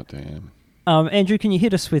 Yeah. Oh, damn. Andrew, can you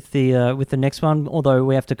hit us with the next one? Although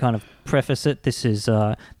we have to kind of preface it, this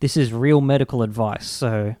is real medical advice.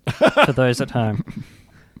 So for those at home,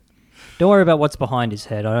 don't worry about what's behind his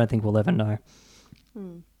head. I don't think we'll ever know.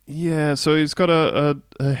 Yeah, so he's got a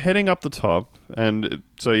heading up the top, and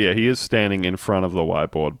so yeah, he is standing in front of the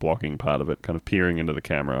whiteboard, blocking part of it, kind of peering into the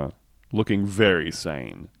camera, looking very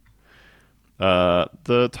sane.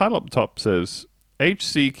 The title up top says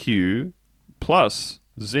HCQ plus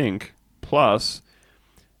zinc plus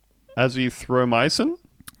azithromycin.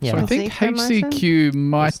 So I Yeah. think Azithromycin? HCQ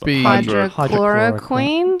might That's the be...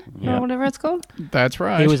 Hydrochloroquine Yeah. or whatever it's called. That's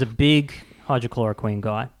right. He was a big hydrochloroquine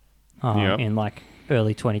guy Yeah. in like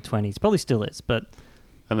early 2020s. Probably still is, but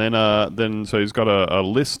And then so he's got a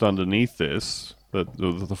list underneath this,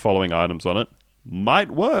 the following items on it. Might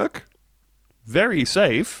work, very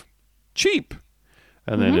safe, cheap.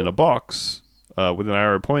 And then in a box, with an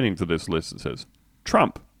arrow pointing to this list, it says,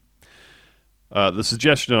 Trump. The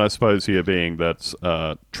suggestion, I suppose, here being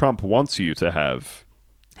that Trump wants you to have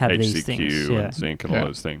these HCQ things. Yeah. and zinc and Yeah. all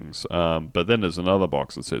those things. But then there's another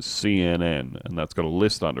box that says CNN, and that's got a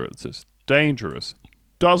list under it that says, dangerous,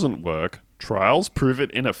 doesn't work, trials prove it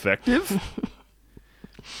ineffective.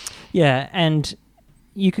 Yeah, and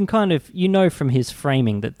you can kind of, from his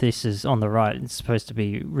framing that this is on the right, it's supposed to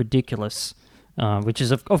be ridiculous, which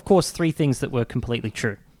is, of course, three things that were completely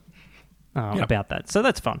true about that. So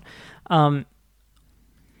that's fun.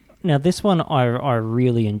 Now, this one I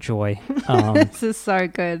really enjoy. This is so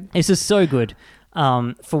good. This is so good.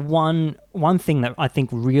 For one thing that I think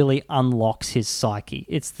really unlocks his psyche,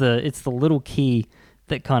 it's the little key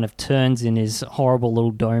that kind of turns in his horrible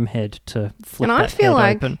little dome head to flip And I that feel head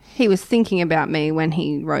like open. he was thinking about me when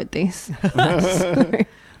he wrote this.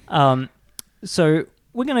 So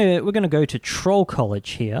we're gonna go to Troll College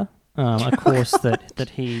here, a course that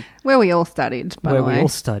he Where we all studied, by where the we way. all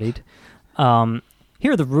studied.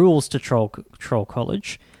 Here are the rules to Troll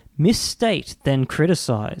College: misstate, then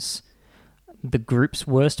criticize. The group's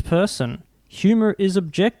worst person. Humor is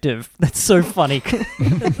objective. That's so funny. 'Cause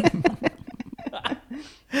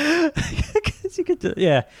you could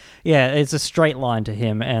yeah, it's a straight line to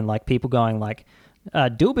him, and like people going like,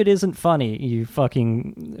 Dilbert isn't funny, you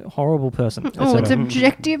fucking horrible person. Oh, it's etc.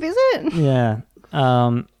 objective, is it? Yeah.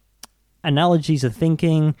 Analogies of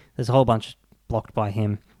thinking. There's a whole bunch blocked by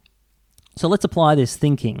him. So let's apply this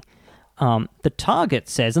thinking. The target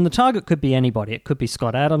says, and the target could be anybody. It could be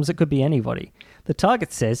Scott Adams. It could be anybody. The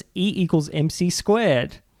target says E equals MC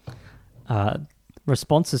squared.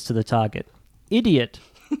 Responses to the target. Idiot.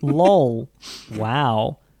 Lol.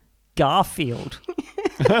 Wow. Garfield.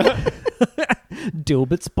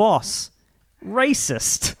 Dilbert's boss.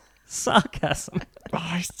 Racist. Sarcasm. Oh,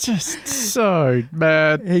 he's just so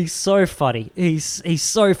mad. He's so funny. He's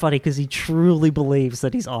so funny because he truly believes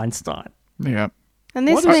that he's Einstein. Yeah. And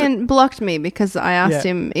this What is man blocked me because I asked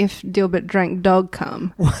Yeah. him if Dilbert drank dog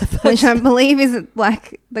cum, which I believe is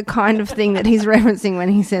like the kind of thing that he's referencing when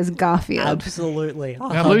he says Garfield. Absolutely.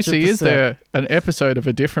 Now, Lucy, is 100%. there an episode of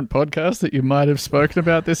a different podcast that you might have spoken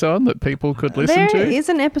about this on that people could listen There to? is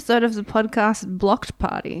an episode of the podcast Blocked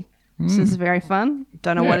Party. This is very fun.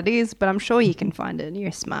 Don't know Yeah. what it is, but I'm sure you can find it.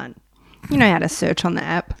 You're smart. You know how to search on the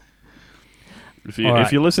app. If All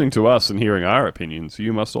right. you're listening to us and hearing our opinions,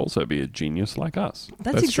 you must also be a genius like us.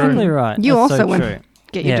 That's That's exactly true. right. You That's also so went true.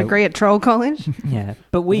 Get your Yeah. degree at Troll College. Yeah,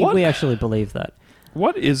 but we What? actually believe that.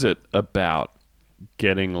 What is it about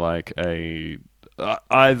getting like a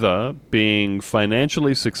either being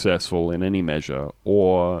financially successful in any measure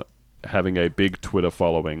or having a big Twitter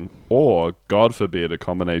following or, God forbid, a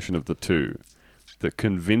combination of the two that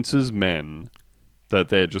convinces men that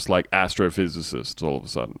they're just like astrophysicists all of a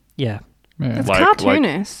sudden? Yeah. Yeah. It's Like-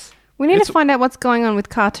 cartoonists. We need It's- to find out what's going on with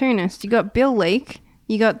cartoonists. You got Bill Leak.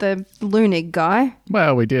 You got the Lunig guy.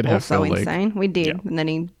 Well, we did have Also Phil Leak. insane. We did. Yeah. And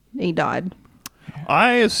then he died.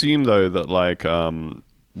 I assume, though, that like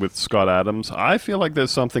with Scott Adams, I feel like there's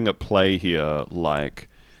something at play here. Like,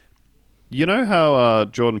 you know how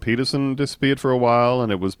Jordan Peterson disappeared for a while,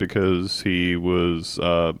 and it was because he was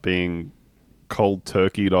being cold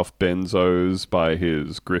turkeyed off benzos by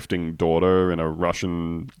his grifting daughter in a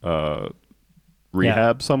Russian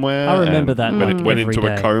rehab somewhere. I remember and that, Went, like, went every into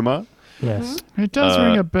day. a coma. Yes. It does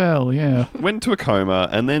ring a bell, yeah. Went into a coma,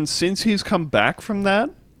 and then since he's come back from that,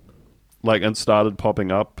 like, and started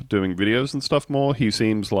popping up doing videos and stuff more, he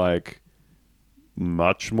seems like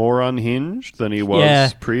much more unhinged than he was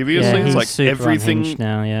Yeah. previously. Yeah, It's he's like super everything unhinged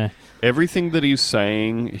now, yeah. everything that he's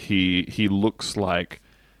saying, he looks like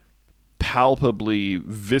palpably,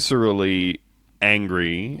 viscerally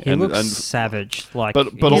angry. He looks savage, like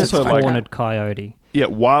but he's also, a like- cornered coyote. Yeah,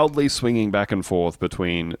 wildly swinging back and forth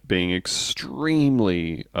between being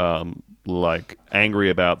extremely like angry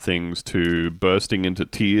about things to bursting into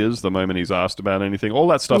tears the moment he's asked about anything. All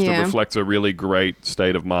that stuff that Yeah. reflects a really great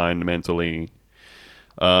state of mind mentally.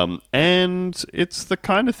 And it's the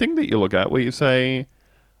kind of thing that you look at where you say,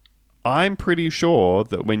 I'm pretty sure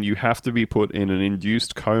that when you have to be put in an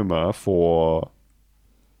induced coma for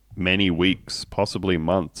many weeks, possibly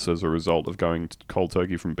months, as a result of going cold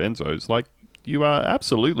turkey from benzos, like, you are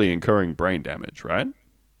absolutely incurring brain damage, right?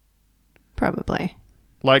 Probably.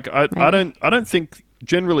 Like, I don't think,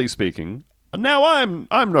 generally speaking, now I'm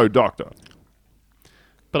no doctor,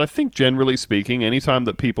 but I think generally speaking, anytime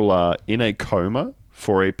that people are in a coma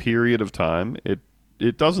for a period of time,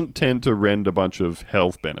 it doesn't tend to rend a bunch of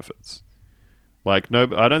health benefits. Like, no,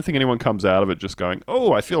 I don't think anyone comes out of it just going,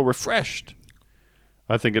 "Oh, I feel refreshed."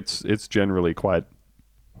 I think it's generally quite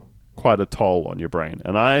a toll on your brain,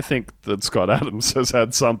 and I think that Scott Adams has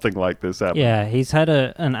had something like this happen. Yeah, he's had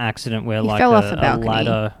an accident where He like fell off a a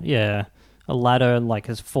balcony. ladder like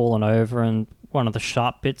has fallen over and one of the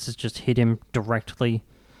sharp bits has just hit him directly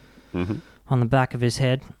on the back of his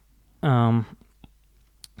head. Now,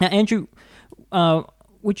 Andrew,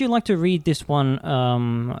 would you like to read this one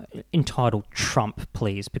entitled "Trump,"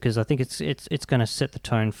 please? Because I think it's going to set the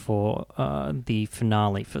tone for the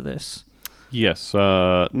finale for this. Yes.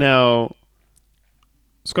 Now,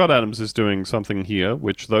 Scott Adams is doing something here,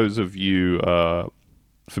 which those of you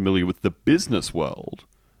familiar with the business world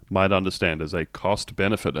might understand as a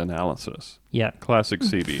cost-benefit analysis. Yeah. Classic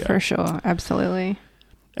CBA. For sure. Absolutely.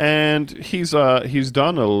 And he's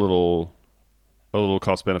done a little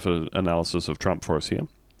cost-benefit analysis of Trump for us here.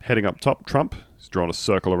 Heading up top, Trump. He's drawn a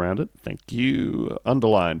circle around it. Thank you.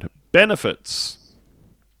 Underlined. Benefits.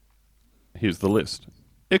 Here's the list.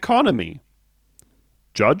 Economy.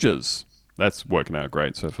 Judges. That's working out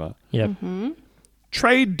great so far. Yep.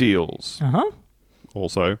 Trade deals. Uh-huh.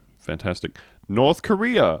 Also fantastic. North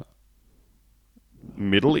Korea.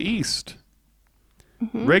 Middle East.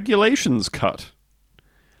 Regulations cut.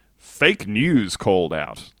 Fake news called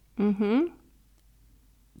out.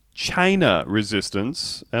 China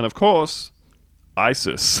resistance. And of course,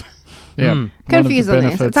 ISIS. Yeah. Hmm. One of the Confusing this.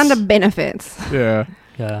 benefits- It's under benefits. Yeah.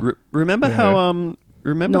 Yeah. Remember Yeah. how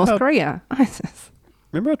remember North how Korea. ISIS.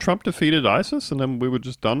 remember how Trump defeated ISIS and then we were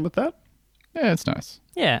just done with that? Yeah, it's nice.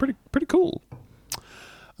 Yeah. Pretty cool.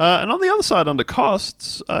 And on the other side, under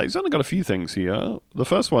costs, he's only got a few things here. The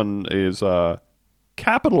first one is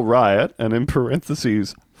Capitol riot, and in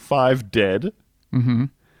parentheses, 5 dead. Mm-hmm.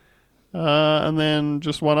 And then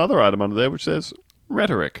just one other item under there, which says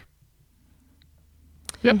rhetoric.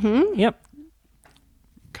 Yep.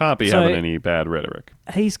 Can't be So- having any bad rhetoric.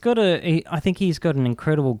 He's got I think he's got an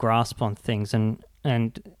incredible grasp on things,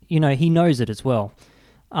 and you know he knows it as well.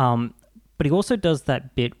 But he also does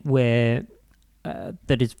that bit where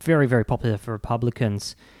that is very, very popular for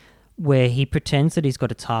Republicans, where he pretends that he's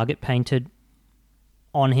got a target painted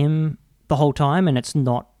on him the whole time, and it's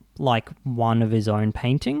not like one of his own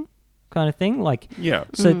painting kind of thing. Like, Yeah.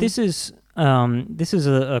 so this is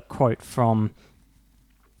a quote from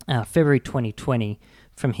February 2020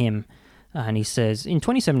 from him. And he says, in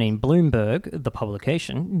 2017, Bloomberg, the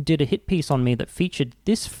publication, did a hit piece on me that featured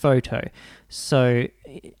this photo. So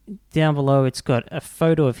down below, it's got a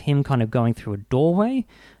photo of him kind of going through a doorway,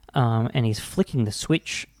 and he's flicking the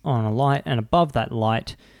switch on a light, and above that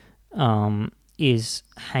light is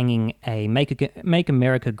hanging a Make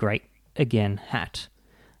America Great Again hat.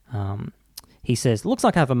 He says, "Looks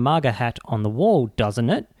like I have a MAGA hat on the wall, doesn't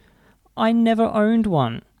it? I never owned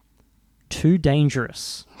one. Too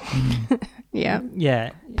dangerous." Yeah.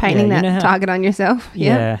 Yeah. Painting yeah, that target on yourself.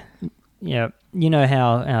 Yeah. Yeah. You know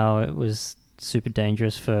how it was super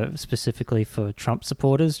dangerous specifically for Trump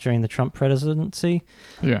supporters during the Trump presidency.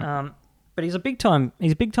 Yeah. But he's a big time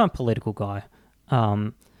political guy.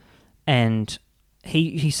 And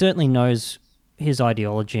he certainly knows his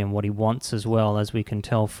ideology and what he wants as well, as we can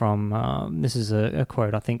tell from this is a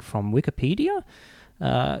quote I think from Wikipedia.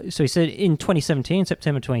 So he said in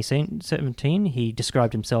September 2017, he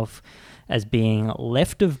described himself as being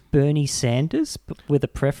left of Bernie Sanders, but with a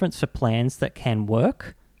preference for plans that can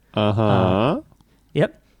work. Yep.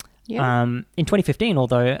 Yeah. In 2015,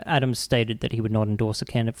 although Adams stated that he would not endorse a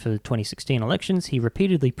candidate for the 2016 elections, he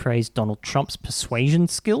repeatedly praised Donald Trump's persuasion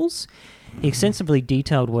skills. He extensively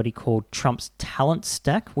detailed what he called Trump's talent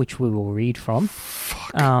stack, which we will read from.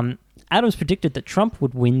 Adams predicted that Trump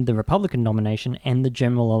would win the Republican nomination and the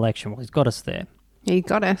general election. Well, he's got us there. He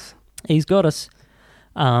got us. He's got us.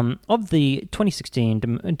 Of the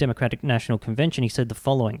 2016 Democratic National Convention, he said the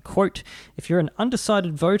following, quote, "If you're an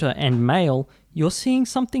undecided voter and male, you're seeing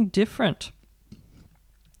something different.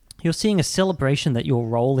 You're seeing a celebration that your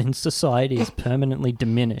role in society is permanently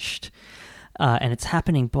diminished. And it's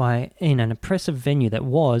happening in an oppressive venue that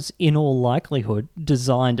was, in all likelihood,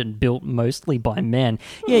 designed and built mostly by men."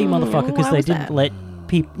 Yeah, you motherfucker, because why they was didn't that? let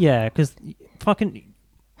people... Yeah, because fucking...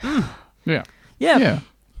 Yeah. Yeah.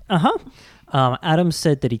 Adams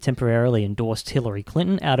said that he temporarily endorsed Hillary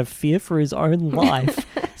Clinton out of fear for his own life,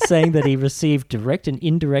 saying that he received direct and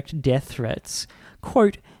indirect death threats.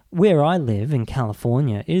 Quote, "Where I live in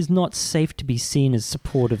California, it is not safe to be seen as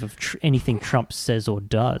supportive of anything Trump says or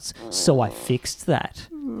does, so I fixed that."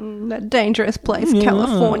 That dangerous place,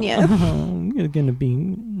 California. You're going to be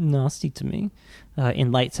nasty to me.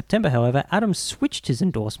 In late September, however, Adams switched his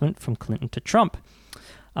endorsement from Clinton to Trump.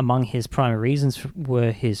 Among his primary reasons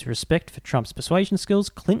were his respect for Trump's persuasion skills,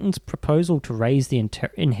 Clinton's proposal to raise the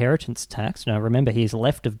inheritance tax. Now, remember, he's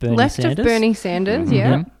left of Bernie Sanders.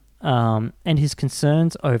 Yeah. And his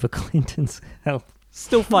concerns over Clinton's health.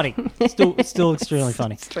 Still funny. Still extremely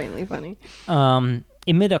funny. Extremely funny.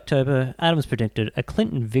 In mid-October, Adams predicted a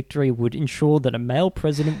Clinton victory would ensure that a male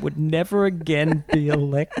president would never again be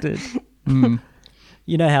elected.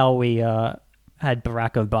 You know how we had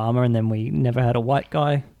Barack Obama and then we never had a white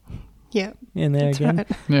guy Yeah. in there That's again? right.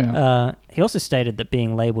 Yeah. He also stated that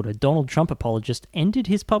being labelled a Donald Trump apologist ended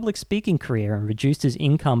his public speaking career and reduced his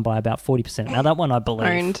income by about 40%. Now, that one I believe.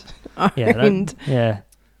 Owned. Yeah.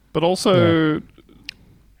 But also,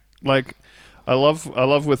 like, I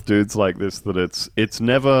love with dudes like this that it's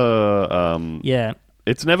never Yeah.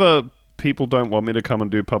 it's never people don't want me to come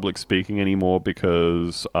and do public speaking anymore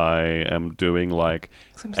because I am doing like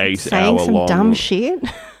Saying 8 hour some long dumb shit.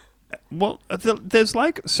 Well, there's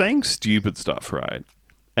like saying stupid stuff, right?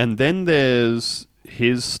 And then there's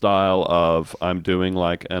his style of I'm doing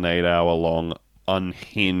like an 8 hour long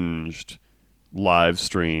unhinged live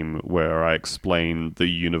stream where I explain the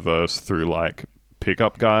universe through like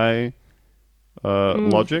pickup guy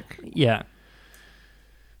logic. Yeah.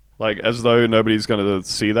 Like as though nobody's going to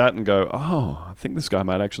see that and go, oh, I think this guy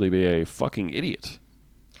might actually be a fucking idiot.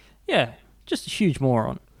 Yeah. Just a huge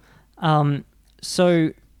moron.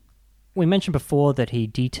 So we mentioned before that he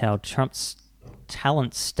detailed Trump's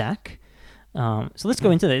talent stack. So let's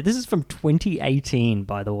go into that. This is from 2018,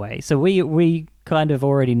 by the way. So we kind of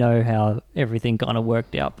already know how everything kind of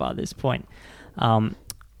worked out by this point.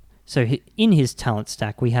 So in his talent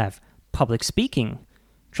stack, we have public speaking.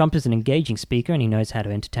 Trump is an engaging speaker and he knows how to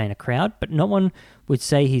entertain a crowd, but no one would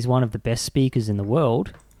say he's one of the best speakers in the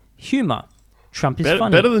world. Humor. Trump is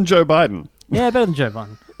funny. Better than Joe Biden. Yeah, better than Joe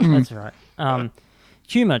Biden. That's right.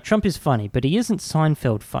 Humor. Trump is funny, but he isn't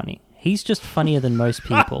Seinfeld funny. He's just funnier than most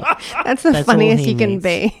people. That's the That's all funniest he you can needs.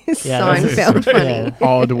 be. Yeah, Seinfeld funny. Yeah.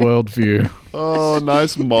 Odd worldview. Oh,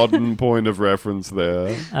 nice modern point of reference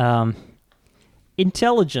there.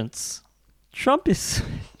 Intelligence. Trump is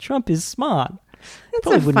smart. That's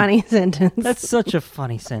Probably a wouldn't- funny sentence. That's such a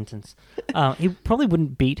funny sentence. He probably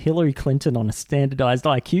wouldn't beat Hillary Clinton on a standardized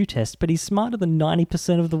IQ test, but he's smarter than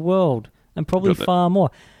 90% of the world, and probably Got that. far more.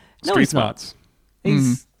 No, Street he's not. smarts.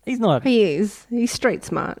 He's not. He is. He's street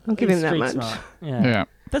smart. I'll give He's him that street much. smart. Yeah. Yeah.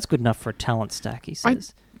 That's good enough for a talent stack, he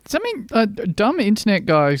says. Something dumb internet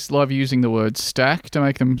guys love using the word stack to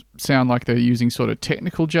make them sound like they're using sort of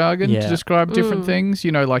technical jargon Yeah. to describe different things.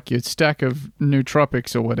 You know, like your stack of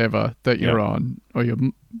nootropics or whatever that you're Yeah. on, or your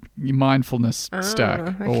mindfulness stack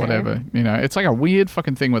okay. or whatever. You know, it's like a weird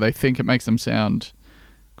fucking thing where they think it makes them sound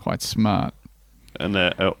quite smart. And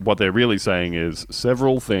what they're really saying is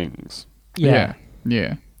several things. Yeah.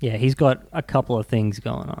 Yeah, he's got a couple of things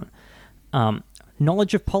going on.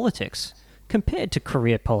 Knowledge of politics. Compared to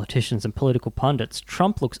career politicians and political pundits,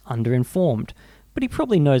 Trump looks underinformed, but he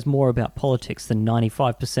probably knows more about politics than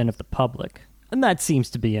 95% of the public. And that seems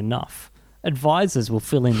to be enough. Advisors will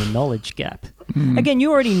fill in the knowledge gap. Again,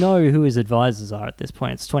 you already know who his advisors are at this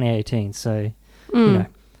point. It's 2018, so, you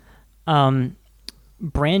know.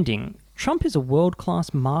 Branding. Trump is a world-class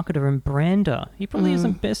marketer and brander. He probably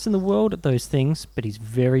isn't best in the world at those things, but he's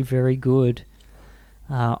very, very good.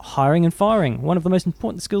 Hiring and firing. One of the most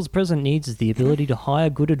important skills the president needs is the ability to hire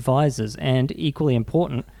good advisors and, equally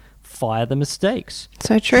important, fire the mistakes.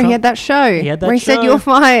 So true. He had that show where he said you're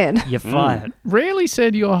fired. You're fired. Rarely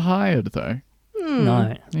said you're hired, though.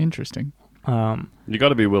 No. Interesting. You got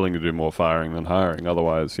to be willing to do more firing than hiring.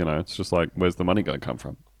 Otherwise, you know, it's just like, where's the money going to come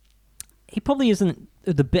from? He probably isn't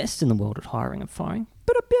the best in the world at hiring and firing,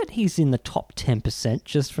 but I bet he's in the top 10%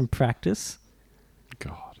 just from practice.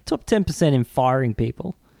 God. Top 10% in firing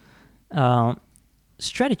people.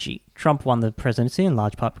 Strategy. Trump won the presidency in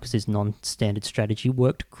large part because his non-standard strategy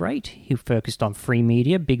worked great. He focused on free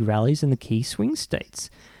media, big rallies, and the key swing states.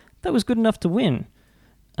 That was good enough to win.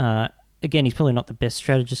 Again, he's probably not the best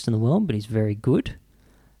strategist in the world, but he's very good.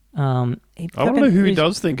 I want to know who he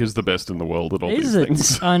does think is the best in the world at all these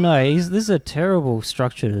things. I know. This is a terrible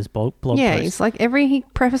structure to this blog Yeah, post. he's like he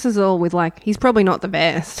prefaces it all with like, he's probably not the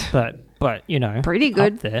best. But you know, Pretty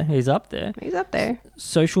good. Up there. He's up there. He's up there.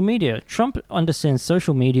 Social media. Trump understands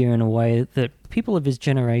social media in a way that people of his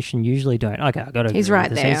generation usually don't. Okay, I got to. He's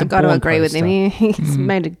right there. I've got to agree with him. He's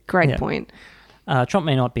made a great point. Trump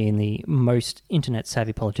may not be in the most internet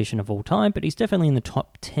savvy politician of all time, but he's definitely in the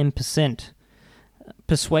top 10%.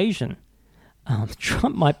 Persuasion.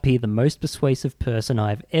 Trump might be the most persuasive person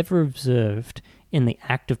I've ever observed in the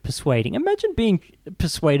act of persuading. Imagine being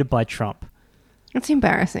persuaded by Trump. It's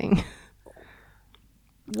embarrassing.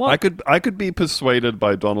 What? I could be persuaded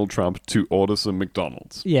by Donald Trump to order some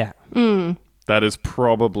McDonald's. Yeah. That is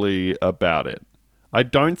probably about it. I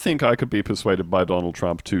don't think I could be persuaded by Donald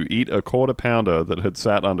Trump to eat a quarter pounder that had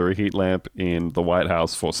sat under a heat lamp in the White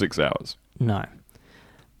House for 6 hours. No.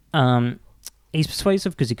 He's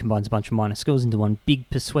persuasive because he combines a bunch of minor skills into one big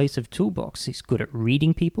persuasive toolbox. He's good at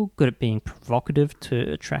reading people, good at being provocative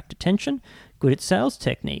to attract attention, good at sales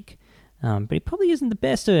technique. But he probably isn't the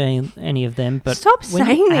best at any of them. But Stop when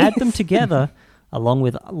saying you add this. them together, along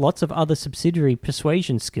with lots of other subsidiary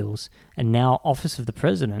persuasion skills, and now office of the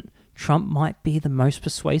president, Trump might be the most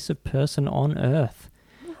persuasive person on earth.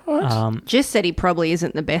 Just said he probably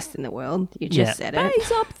isn't the best in the world. You just said but it.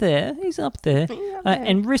 he's up there. He's up there.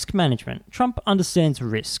 And risk management. Trump understands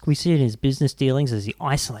risk. We see it in his business dealings as he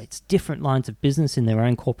isolates different lines of business in their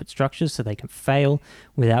own corporate structures so they can fail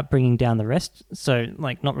without bringing down the rest. So,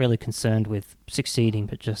 like, not really concerned with succeeding,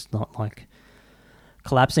 but just not, like,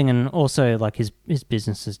 collapsing. And also, like, his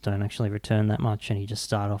businesses don't actually return that much, and he just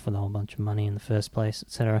started off with a whole bunch of money in the first place,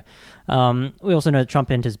 etc. We also know that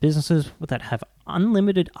Trump enters businesses that have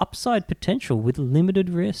unlimited upside potential with limited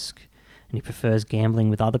risk, and he prefers gambling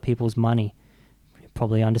with other people's money. He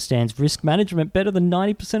probably understands risk management better than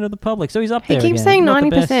 90% of the public, so he's up He there keeps again. saying Not the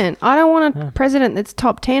best. 90%. I don't want a president that's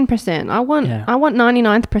top 10%. I want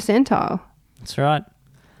 99th percentile. That's right.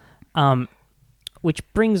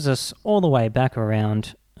 Which brings us all the way back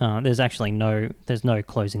around. There's no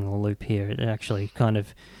closing the loop here. It actually kind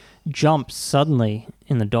of jumps suddenly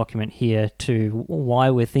in the document here to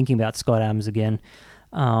why we're thinking about Scott Adams again.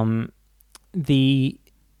 I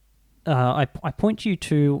point you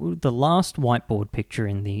to the last whiteboard picture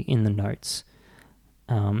in the notes.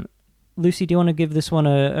 Lucy, do you want to give this one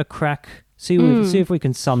a crack? See if we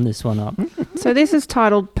can sum this one up. So this is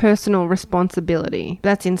titled Personal Responsibility.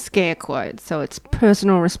 That's in scare quotes. So it's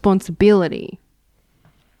personal responsibility.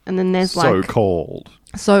 And then there's So-called.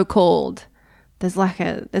 So-called. There's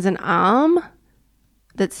there's an arm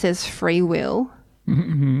that says free will.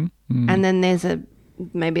 And then there's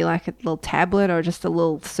maybe like a little tablet or just a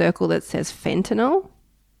little circle that says fentanyl.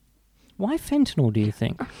 Why fentanyl, do you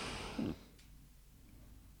think?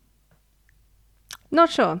 Not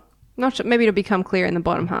sure. Maybe it'll become clear in the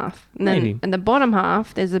bottom half. And then Maybe. in the bottom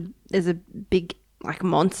half, there's a big like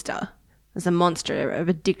monster. There's a monster of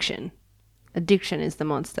addiction. Addiction is the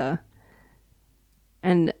monster.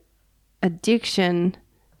 And addiction,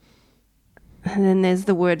 and then there's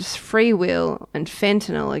the words free will and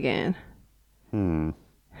fentanyl again.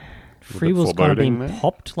 Free will's kind of foreboding been there?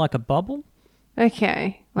 popped like a bubble.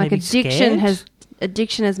 Okay. Like Maybe addiction scared?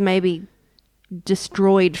 has maybe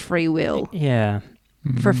destroyed free will Yeah.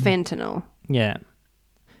 for fentanyl. Yeah.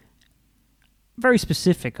 Very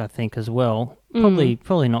specific, I think, as well.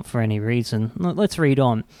 Probably not for any reason. Let's read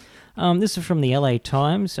on. This is from the LA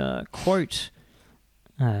Times. Quote.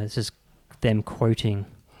 This is them quoting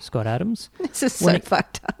Scott Adams. This is so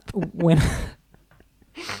fucked up.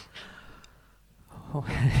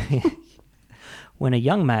 When a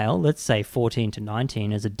young male, let's say 14 to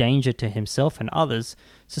 19, is a danger to himself and others,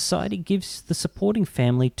 society gives the supporting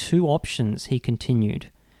family two options, he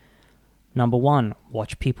continued. Number 1,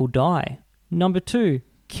 watch people die. Number 2,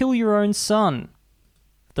 kill your own son.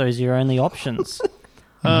 Those are your only options.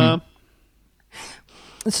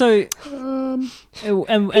 So, He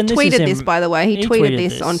tweeted this, by the way. He tweeted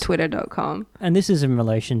this on twitter.com. And this is in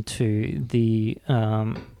relation to the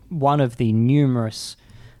one of the numerous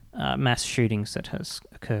mass shootings that has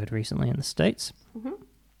occurred recently in the States.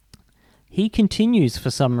 He continues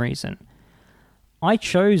for some reason. I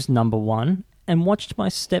chose number 1 and watched my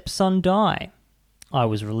stepson die. I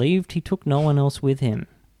was relieved he took no one else with him.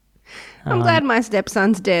 I'm glad my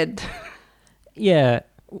stepson's dead. Yeah,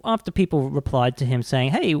 after people replied to him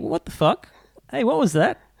saying, hey, what the fuck? Hey, what was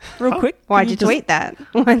that? Real quick. Why'd you tweet that?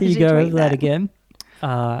 Why did you you go tweet over that again?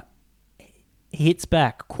 He hits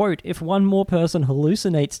back, quote, if one more person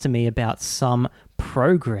hallucinates to me about some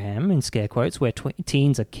program, in scare quotes, where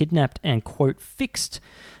teens are kidnapped and, quote, fixed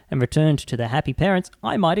and returned to their happy parents,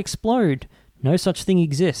 I might explode. No such thing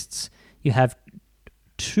exists. You have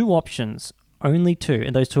two options, only two,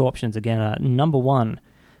 and those two options, again, are number 1,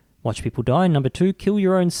 watch people die, number 2, kill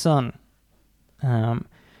your own son.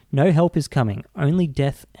 No help is coming, only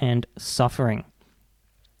death and suffering.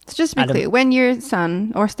 So just to be clear, when your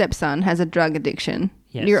son or stepson has a drug addiction,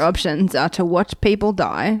 your options are to watch people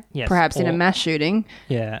die, perhaps in a mass shooting,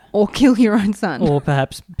 or kill your own son. Or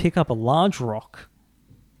perhaps pick up a large rock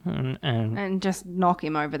and just knock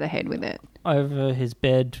him over the head with it. Over his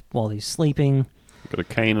bed while he's sleeping. Got to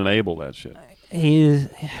Cain and Abel that shit.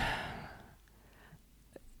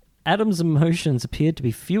 Adam's emotions appeared to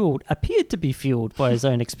be fueled by his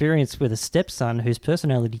own experience with a stepson whose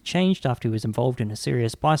personality changed after he was involved in a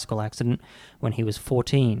serious bicycle accident when he was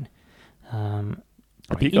 14. He got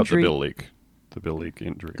the Bill Leak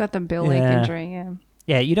injury. Got the Bill Leak injury, yeah.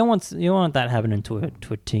 Yeah, you don't want that happening to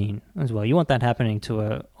a teen as well. You want that happening to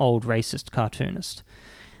a old racist cartoonist.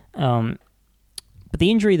 But the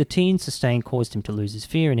injury the teen sustained caused him to lose his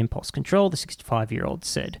fear and impulse control, the 65-year-old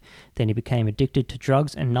said. Then he became addicted to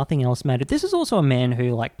drugs and nothing else mattered. This is also a man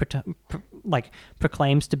who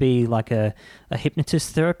proclaims to be like a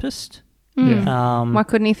hypnotist therapist. Yeah. Why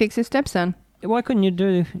couldn't he fix his stepson? Why couldn't you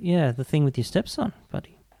do the thing with your stepson,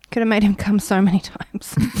 buddy? Could have made him come so many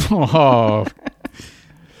times. Oh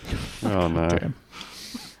no.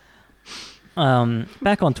 Damn.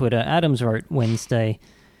 Back on Twitter, Adams wrote Wednesday,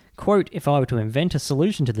 quote, if I were to invent a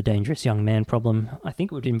solution to the dangerous young man problem, I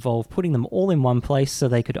think it would involve putting them all in one place so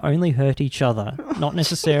they could only hurt each other, not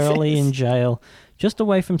necessarily in jail, just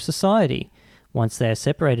away from society. Once they are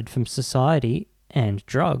separated from society and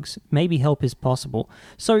drugs, maybe help is possible.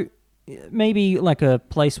 So maybe like a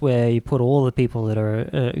place where you put all the people that are,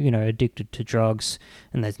 addicted to drugs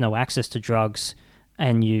and there's no access to drugs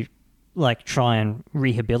and you like try and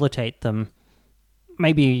rehabilitate them.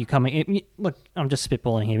 Maybe you look, I'm just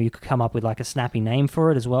spitballing here. You could come up with like a snappy name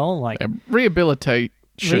for it as well. Like rehabilitation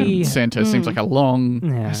center seems like a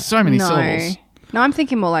long, so many syllables. No, I'm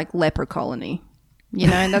thinking more like leper colony. You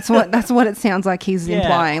know, that's what it sounds like he's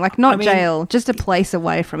implying. Like not jail, just a place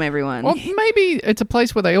away from everyone. Well, maybe it's a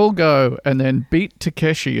place where they all go, and then Beat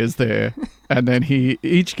Takeshi is there, and then he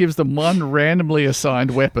each gives them one randomly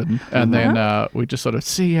assigned weapon, and then we just sort of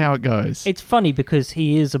see how it goes. It's funny because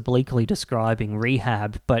he is obliquely describing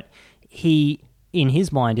rehab, but he, in his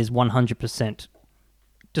mind, is 100%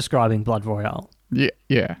 describing Blood Royale. Yeah,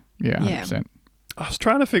 100%. I was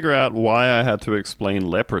trying to figure out why I had to explain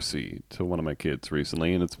leprosy to one of my kids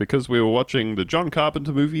recently, and it's because we were watching the John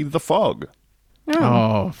Carpenter movie The Fog.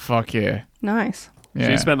 Oh, fuck yeah. Nice. Yeah.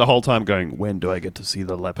 She spent the whole time going, when do I get to see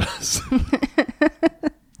the lepers?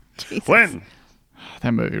 Jesus. When?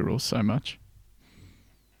 That movie rules so much.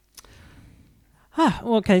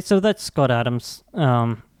 Okay, so that's Scott Adams. What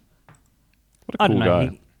a I cool don't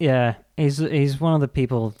know. guy. He's one of the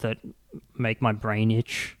people that make my brain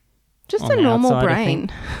itch. Just on a the normal outside, I brain.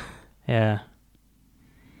 think. Yeah.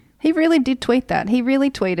 He really did tweet that. He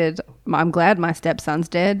really tweeted, I'm glad my stepson's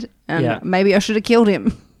dead, and Yeah. maybe I should have killed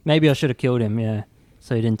him. Maybe I should have killed him, yeah.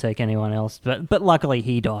 So he didn't take anyone else. But luckily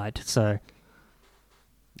he died, so.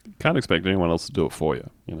 Can't expect anyone else to do it for you,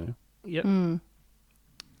 you know? Yep.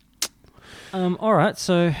 All right,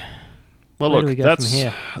 so Well, Where do look, we go from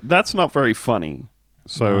here? that's not very funny.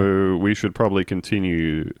 So we should probably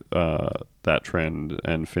continue that trend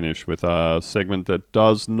and finish with a segment that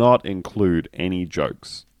does not include any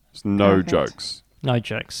jokes. There's no Perfect. jokes. No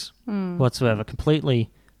jokes whatsoever. Completely.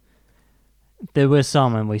 There were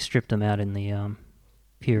some, and we stripped them out in the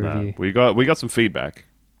peer No, review. we got some feedback.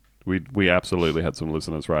 We absolutely had some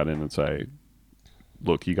listeners write in and say,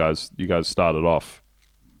 "Look, you guys started off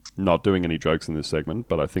not doing any jokes in this segment,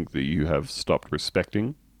 but I think that you have stopped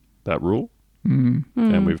respecting that rule,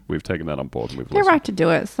 and we've taken that on board and we've You're listened. right to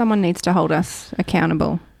do it. Someone needs to hold us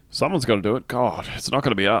accountable. Someone's got to do it. God, it's not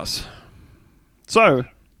going to be us. So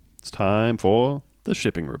it's time for the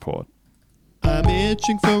shipping report. I'm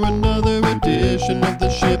itching for another edition of the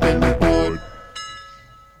shipping report.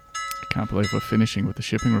 I can't believe we're finishing with the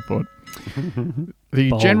shipping report. The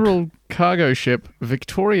Bold. general cargo ship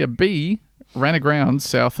Victoria B ran aground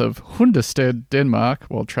south of Hundested, Denmark,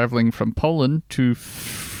 while traveling from Poland to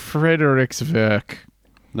Frederiksværk.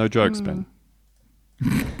 No jokes, Ben.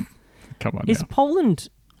 Come on Is now. Poland...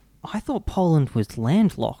 I thought Poland was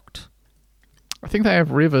landlocked. I think they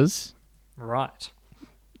have rivers. Right.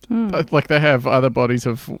 Like they have other bodies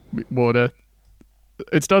of water.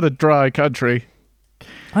 It's not a dry country.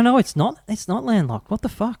 Oh, no, it's not. It's not landlocked. What the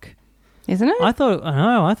fuck? Isn't it? I thought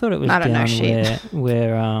it was I don't know down shit.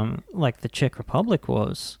 where like the Czech Republic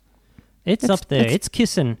was. It's up there. It's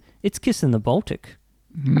kissing the Baltic.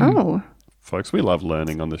 Oh, Folks, we love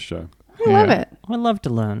learning on this show. I love Yeah. it. I love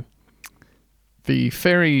to learn. The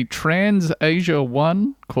ferry Trans-Asia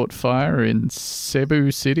 1 caught fire in Cebu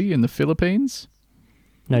City in the Philippines.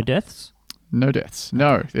 No deaths? No deaths.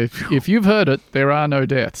 No. If you've heard it, there are no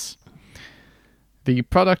deaths. The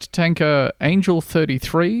product tanker Angel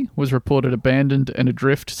 33 was reported abandoned and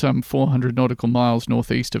adrift some 400 nautical miles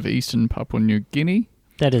northeast of eastern Papua New Guinea.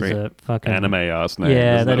 That is Great. a fucking... Anime ass name.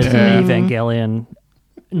 Yeah, isn't that it? is Yeah. an Evangelion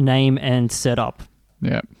name and setup.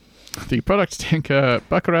 Yeah. The product tanker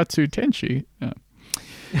Bakuratsu Tenshi.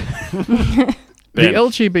 The Ben.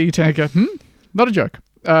 LGB tanker... Not a joke.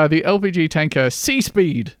 The LPG tanker Sea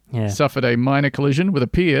Speed Yeah. suffered a minor collision with a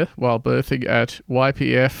pier while berthing at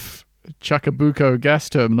YPF Chacabuco gas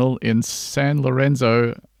terminal in San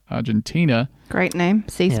Lorenzo, Argentina. Great name.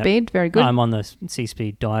 Sea Yeah. Speed. Very good. I'm on the Sea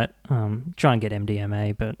Speed diet. Try and get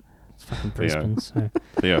MDMA, but it's fucking Brisbane, so...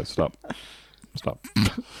 Theo, stop. Stop.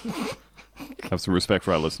 Have some respect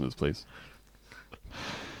for our listeners, please.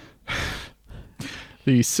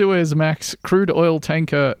 The Suezmax crude oil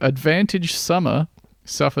tanker Advantage Summer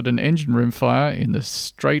suffered an engine room fire in the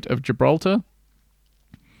Strait of Gibraltar.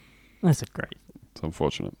 That's a great It's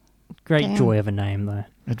unfortunate. Damn. joy of a name, though.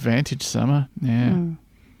 Advantage Summer, yeah.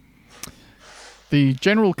 The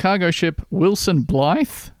general cargo ship Wilson Blythe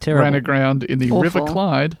Terrible. ran aground in the River Awful.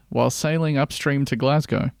 Clyde while sailing upstream to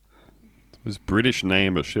Glasgow. Most British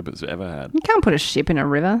name a ship has ever had. You can't put a ship in a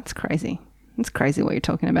river. It's crazy. It's crazy what you're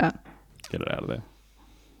talking about. Get it out of there.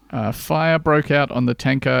 Fire broke out on the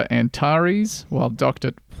tanker Antares while docked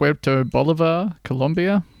at Puerto Bolivar,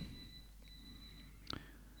 Colombia.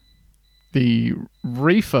 The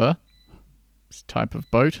reefer, this type of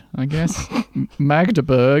boat, I guess,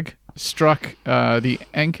 Magdeburg, struck the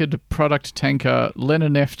anchored product tanker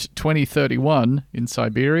Lenineft 2031 in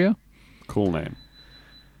Siberia. Cool name.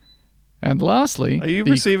 And lastly, Are you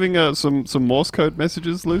the- receiving some Morse code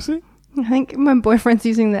messages, Lucy? I think my boyfriend's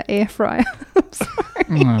using the air fryer.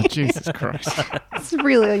 Oh, Jesus Christ. It's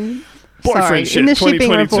really Boyfriend sorry. shit, In the shipping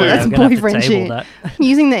 2022. report, Yeah, that's I'm gonna have to boyfriend table shit. that.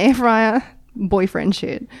 Using the air fryer, boyfriend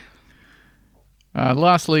shit.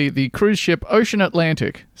 Lastly, the cruise ship Ocean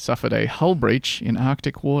Atlantic suffered a hull breach in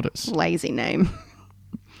Arctic waters. Lazy name.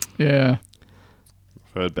 Yeah.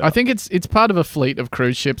 Heard better. I think it's part of a fleet of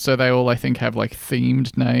cruise ships, so they all, I think, have like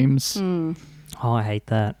themed names. Oh, I hate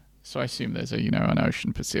that. So I assume there's an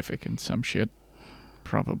Ocean Pacific and some shit.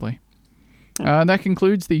 Probably. And that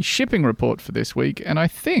concludes the shipping report for this week, and I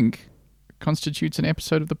think constitutes an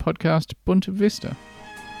episode of the podcast Bunta Vista.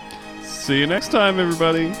 See you next time,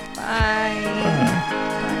 everybody. Bye.